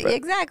the carpet.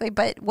 Exactly.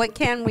 But what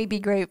can we be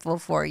grateful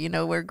for?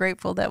 We're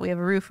grateful that we have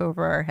a roof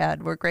over our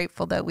head. We're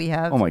grateful that we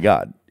have. Oh my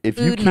God. If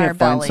you food in our can't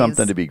find bellies.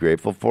 something to be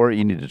grateful for,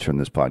 you need to turn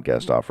this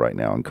podcast off right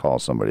now and call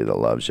somebody that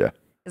loves you.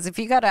 Because if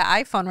you got an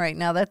iPhone right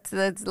now, that's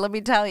let me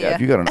tell you. Yeah,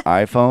 if you got an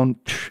iPhone,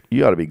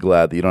 you ought to be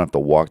glad that you don't have to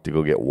walk to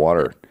go get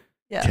water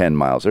 10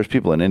 miles. There's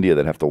people in India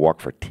that have to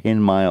walk for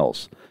 10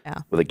 miles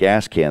with a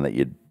gas can that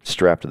you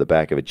strap to the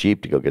back of a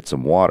Jeep to go get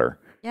some water.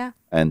 Yeah.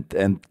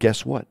 And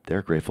guess what?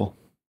 They're grateful.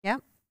 Yeah.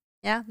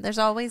 Yeah. There's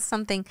always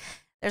something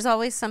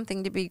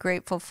to be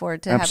grateful for,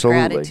 to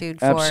Absolutely. have gratitude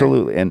for.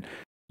 Absolutely. And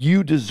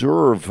you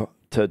deserve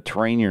to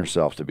train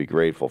yourself to be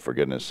grateful, for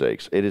goodness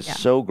sakes. It is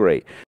so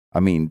great.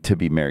 I mean, to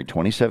be married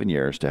 27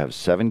 years, to have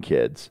 7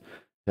 kids,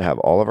 to have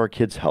all of our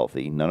kids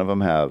healthy. None of them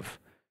have,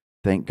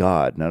 thank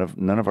God,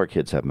 none of our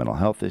kids have mental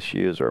health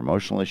issues or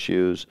emotional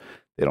issues.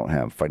 They don't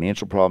have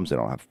financial problems. They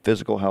don't have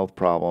physical health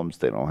problems.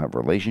 They don't have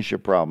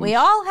relationship problems. We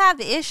all have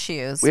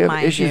issues. We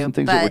have issues and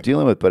things that we're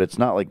dealing with, but it's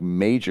not like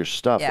major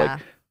stuff. Yeah.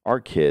 Like, our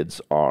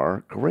kids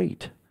are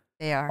great.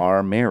 They are.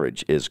 Our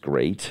marriage is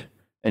great.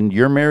 And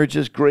your marriage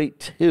is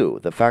great too.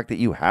 The fact that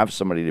you have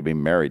somebody to be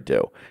married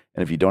to.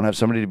 And if you don't have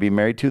somebody to be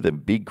married to, then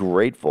be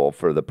grateful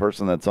for the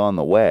person that's on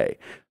the way.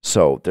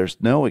 So there's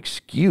no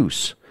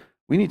excuse.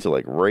 We need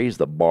to raise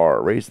the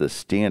bar, raise the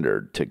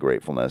standard to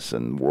gratefulness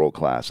and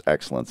world-class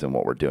excellence in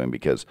what we're doing,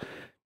 because,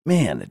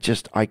 man,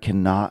 I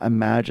cannot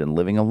imagine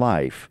living a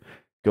life,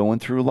 going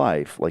through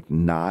life,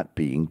 not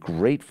being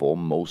grateful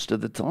most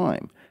of the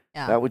time.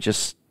 Yeah. That would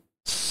just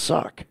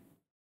suck.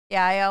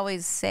 Yeah, I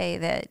always say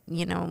that,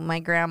 my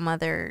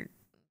grandmother,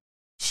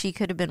 she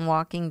could have been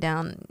walking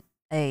down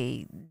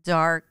a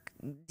dark,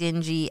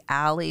 dingy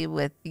alley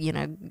with,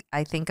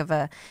 I think of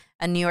a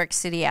New York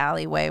City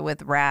alleyway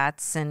with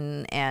rats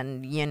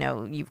and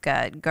you've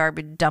got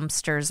garbage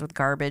dumpsters with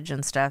garbage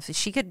and stuff.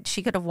 She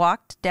could have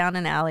walked down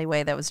an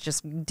alleyway that was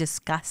just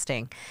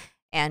disgusting.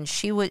 And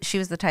she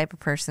was the type of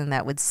person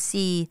that would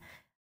see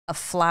a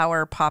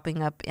flower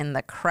popping up in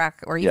the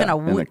crack, or even a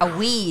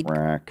weed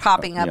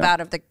popping up out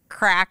of the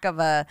crack of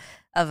a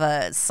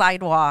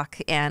sidewalk,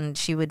 and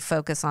she would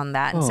focus on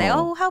that and say,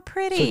 "Oh, how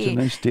pretty!" Such a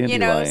nice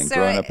dandelion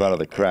growing up out of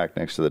the crack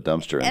next to the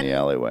dumpster in the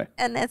alleyway.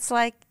 And it's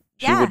like,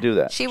 she would do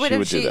that. She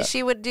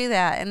would do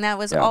that, and that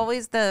was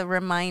always the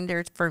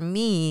reminder for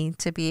me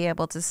to be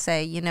able to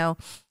say,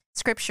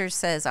 Scripture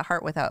says a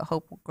heart without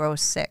hope will grow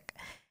sick.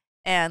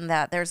 And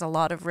that there's a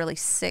lot of really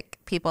sick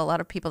people, a lot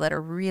of people that are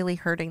really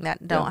hurting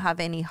that don't have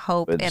any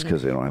hope. It's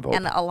because they don't have hope.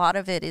 And a lot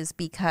of it is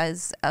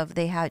because of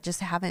they just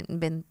haven't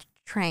been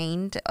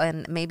trained,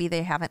 and maybe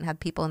they haven't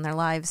had people in their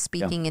lives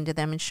speaking into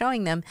them and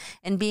showing them,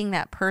 and being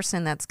that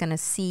person that's going to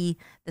see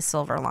the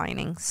silver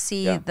lining,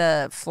 see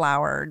the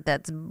flower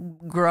that's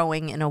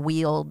growing in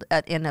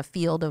a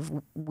field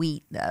of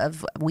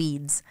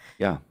weeds.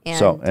 Yeah.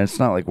 And it's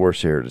not like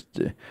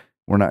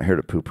we're not here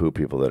to poo-poo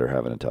people that are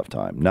having a tough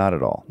time. Not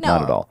at all. No.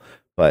 Not at all.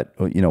 But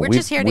we're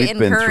just here to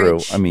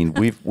encourage.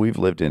 We've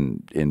lived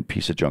in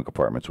piece of junk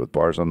apartments with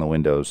bars on the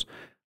windows.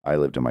 I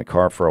lived in my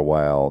car for a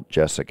while.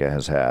 Jessica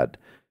has had,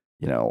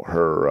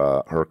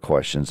 her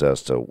questions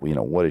as to,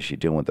 what is she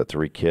doing with the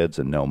 3 kids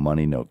and no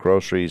money, no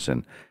groceries,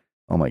 and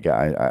oh my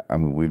God, I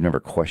mean, we've never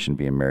questioned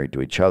being married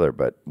to each other,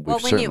 but we've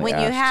certainly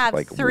asked,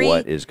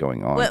 what is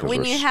going on? Because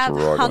when we're you have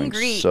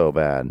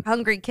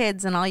hungry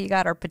kids and all you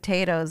got are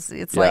potatoes,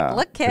 it's like,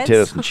 look, kids,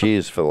 potatoes and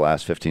cheese for the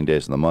last 15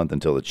 days of the month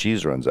until the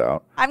cheese runs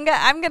out. I'm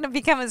gonna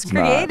become as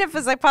creative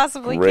as I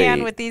possibly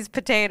can with these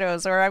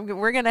potatoes, or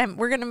we're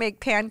gonna make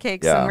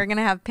pancakes and we're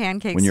gonna have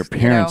pancakes. When your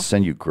parents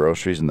send you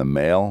groceries in the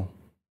mail,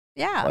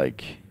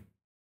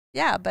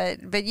 yeah, but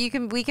we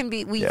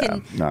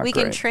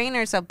can train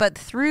ourselves, but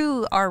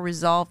through our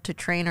resolve to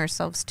train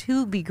ourselves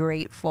to be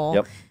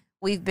grateful,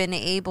 we've been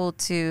able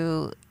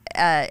to,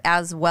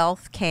 as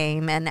wealth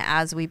came and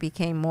as we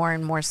became more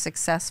and more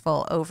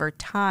successful over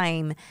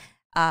time,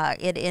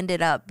 it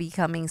ended up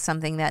becoming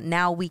something that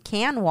now we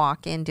can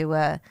walk into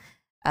a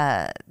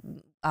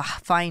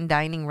fine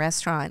dining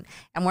restaurant,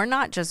 and we're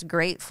not just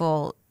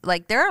grateful.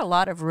 Like, there are a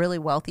lot of really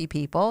wealthy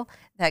people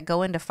that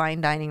go into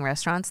fine dining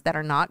restaurants that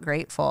are not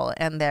grateful,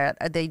 and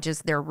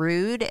they're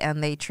rude,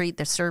 and they treat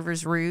the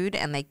servers rude,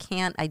 and they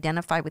can't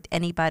identify with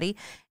anybody,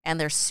 and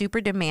they're super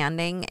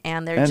demanding,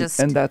 and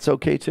and that's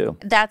okay too.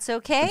 That's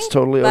okay. It's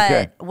totally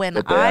okay. But when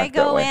I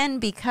go in,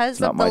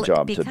 because of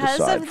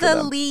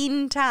the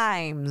lean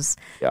times,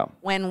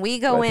 when we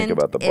go in, think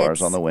about the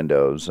bars on the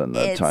windows and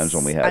the times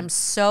when we had I'm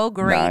so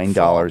grateful.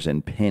 $9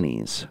 in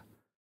pennies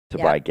to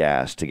buy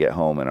gas to get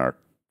home in our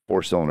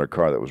 4-cylinder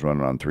car that was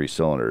running on 3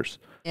 cylinders.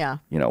 Yeah.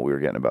 We were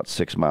getting about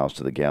 6 miles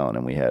to the gallon,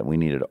 and we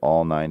needed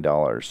all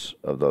 $9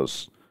 of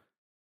those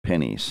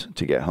pennies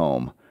to get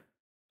home.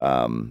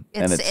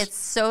 It's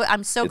so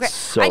I'm so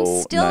it's grateful. I'm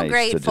so still nice to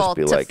grateful just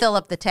be to like, fill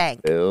up the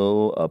tank.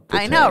 Fill up the I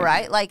tank. know,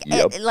 right? Like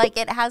Yep.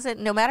 it hasn't.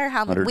 No matter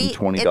how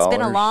it's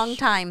been a long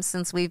time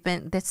since we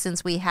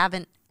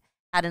haven't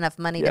had enough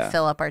money to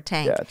fill up our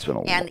tank. Yeah, it's been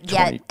a and 20,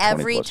 yet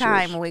every 20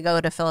 time years. we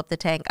go to fill up the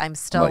tank, I'm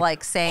still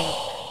like saying,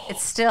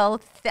 it's still.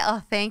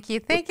 Oh, thank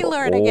you, With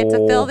Lord. I get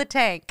to fill the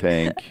tank.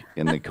 Tank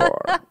in the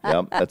car.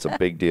 Yep, that's a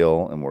big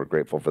deal, and we're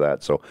grateful for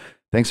that. So,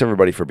 thanks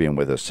everybody for being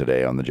with us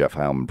today on the Jeff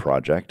Heilman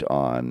Project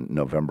on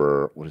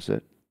November. What is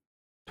it?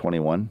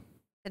 21.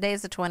 Today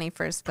is the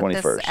 21st, but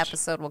 21st. this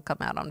episode will come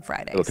out on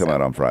Friday. It'll come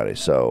out on Friday.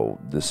 So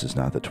this is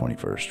not the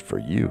 21st for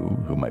you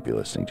who might be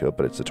listening to it,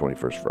 but it's the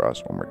 21st for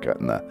us when we're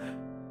cutting the.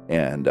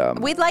 And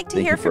we'd like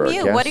to hear from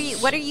you. What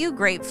are you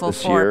grateful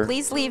for?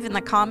 Please leave in the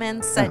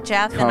comments.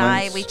 Jeff and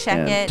I, we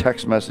check it.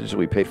 Text messages.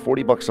 We pay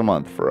 $40 a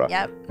month for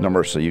a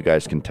number, so you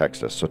guys can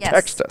text us. So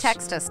text us.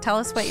 Text us. Tell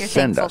us what you're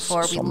thankful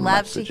for. We'd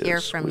love to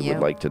hear from you. We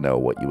would like to know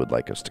what you would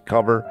like us to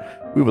cover.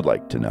 We would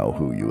like to know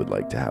who you would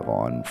like to have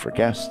on for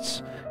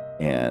guests.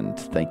 And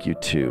thank you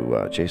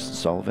to Jason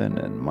Sullivan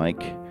and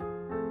Mike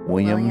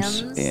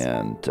Williams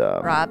and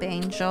Rob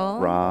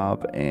Angel,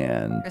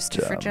 and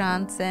Christopher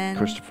Johnson,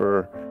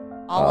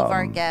 all of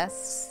our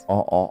guests,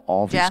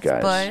 all these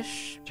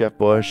guys, Jeff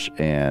Bush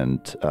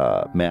and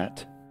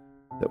Matt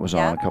that was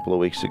on a couple of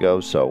weeks ago.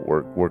 So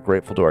we're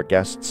grateful to our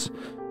guests.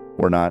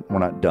 We're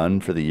not done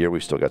for the year.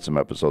 We've still got some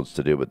episodes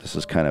to do, but this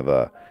is kind of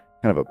a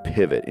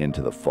pivot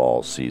into the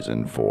fall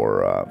season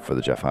for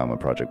the Jeff Heilman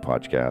Project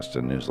podcast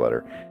and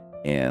newsletter.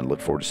 And look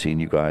forward to seeing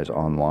you guys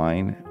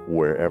online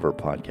wherever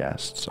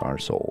podcasts are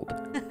sold.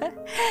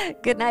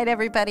 Good night,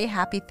 everybody.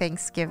 Happy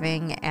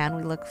Thanksgiving. And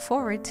we look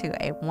forward to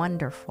a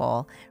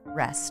wonderful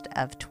rest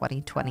of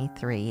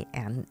 2023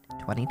 and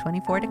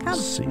 2024 to come.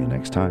 See you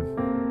next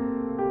time.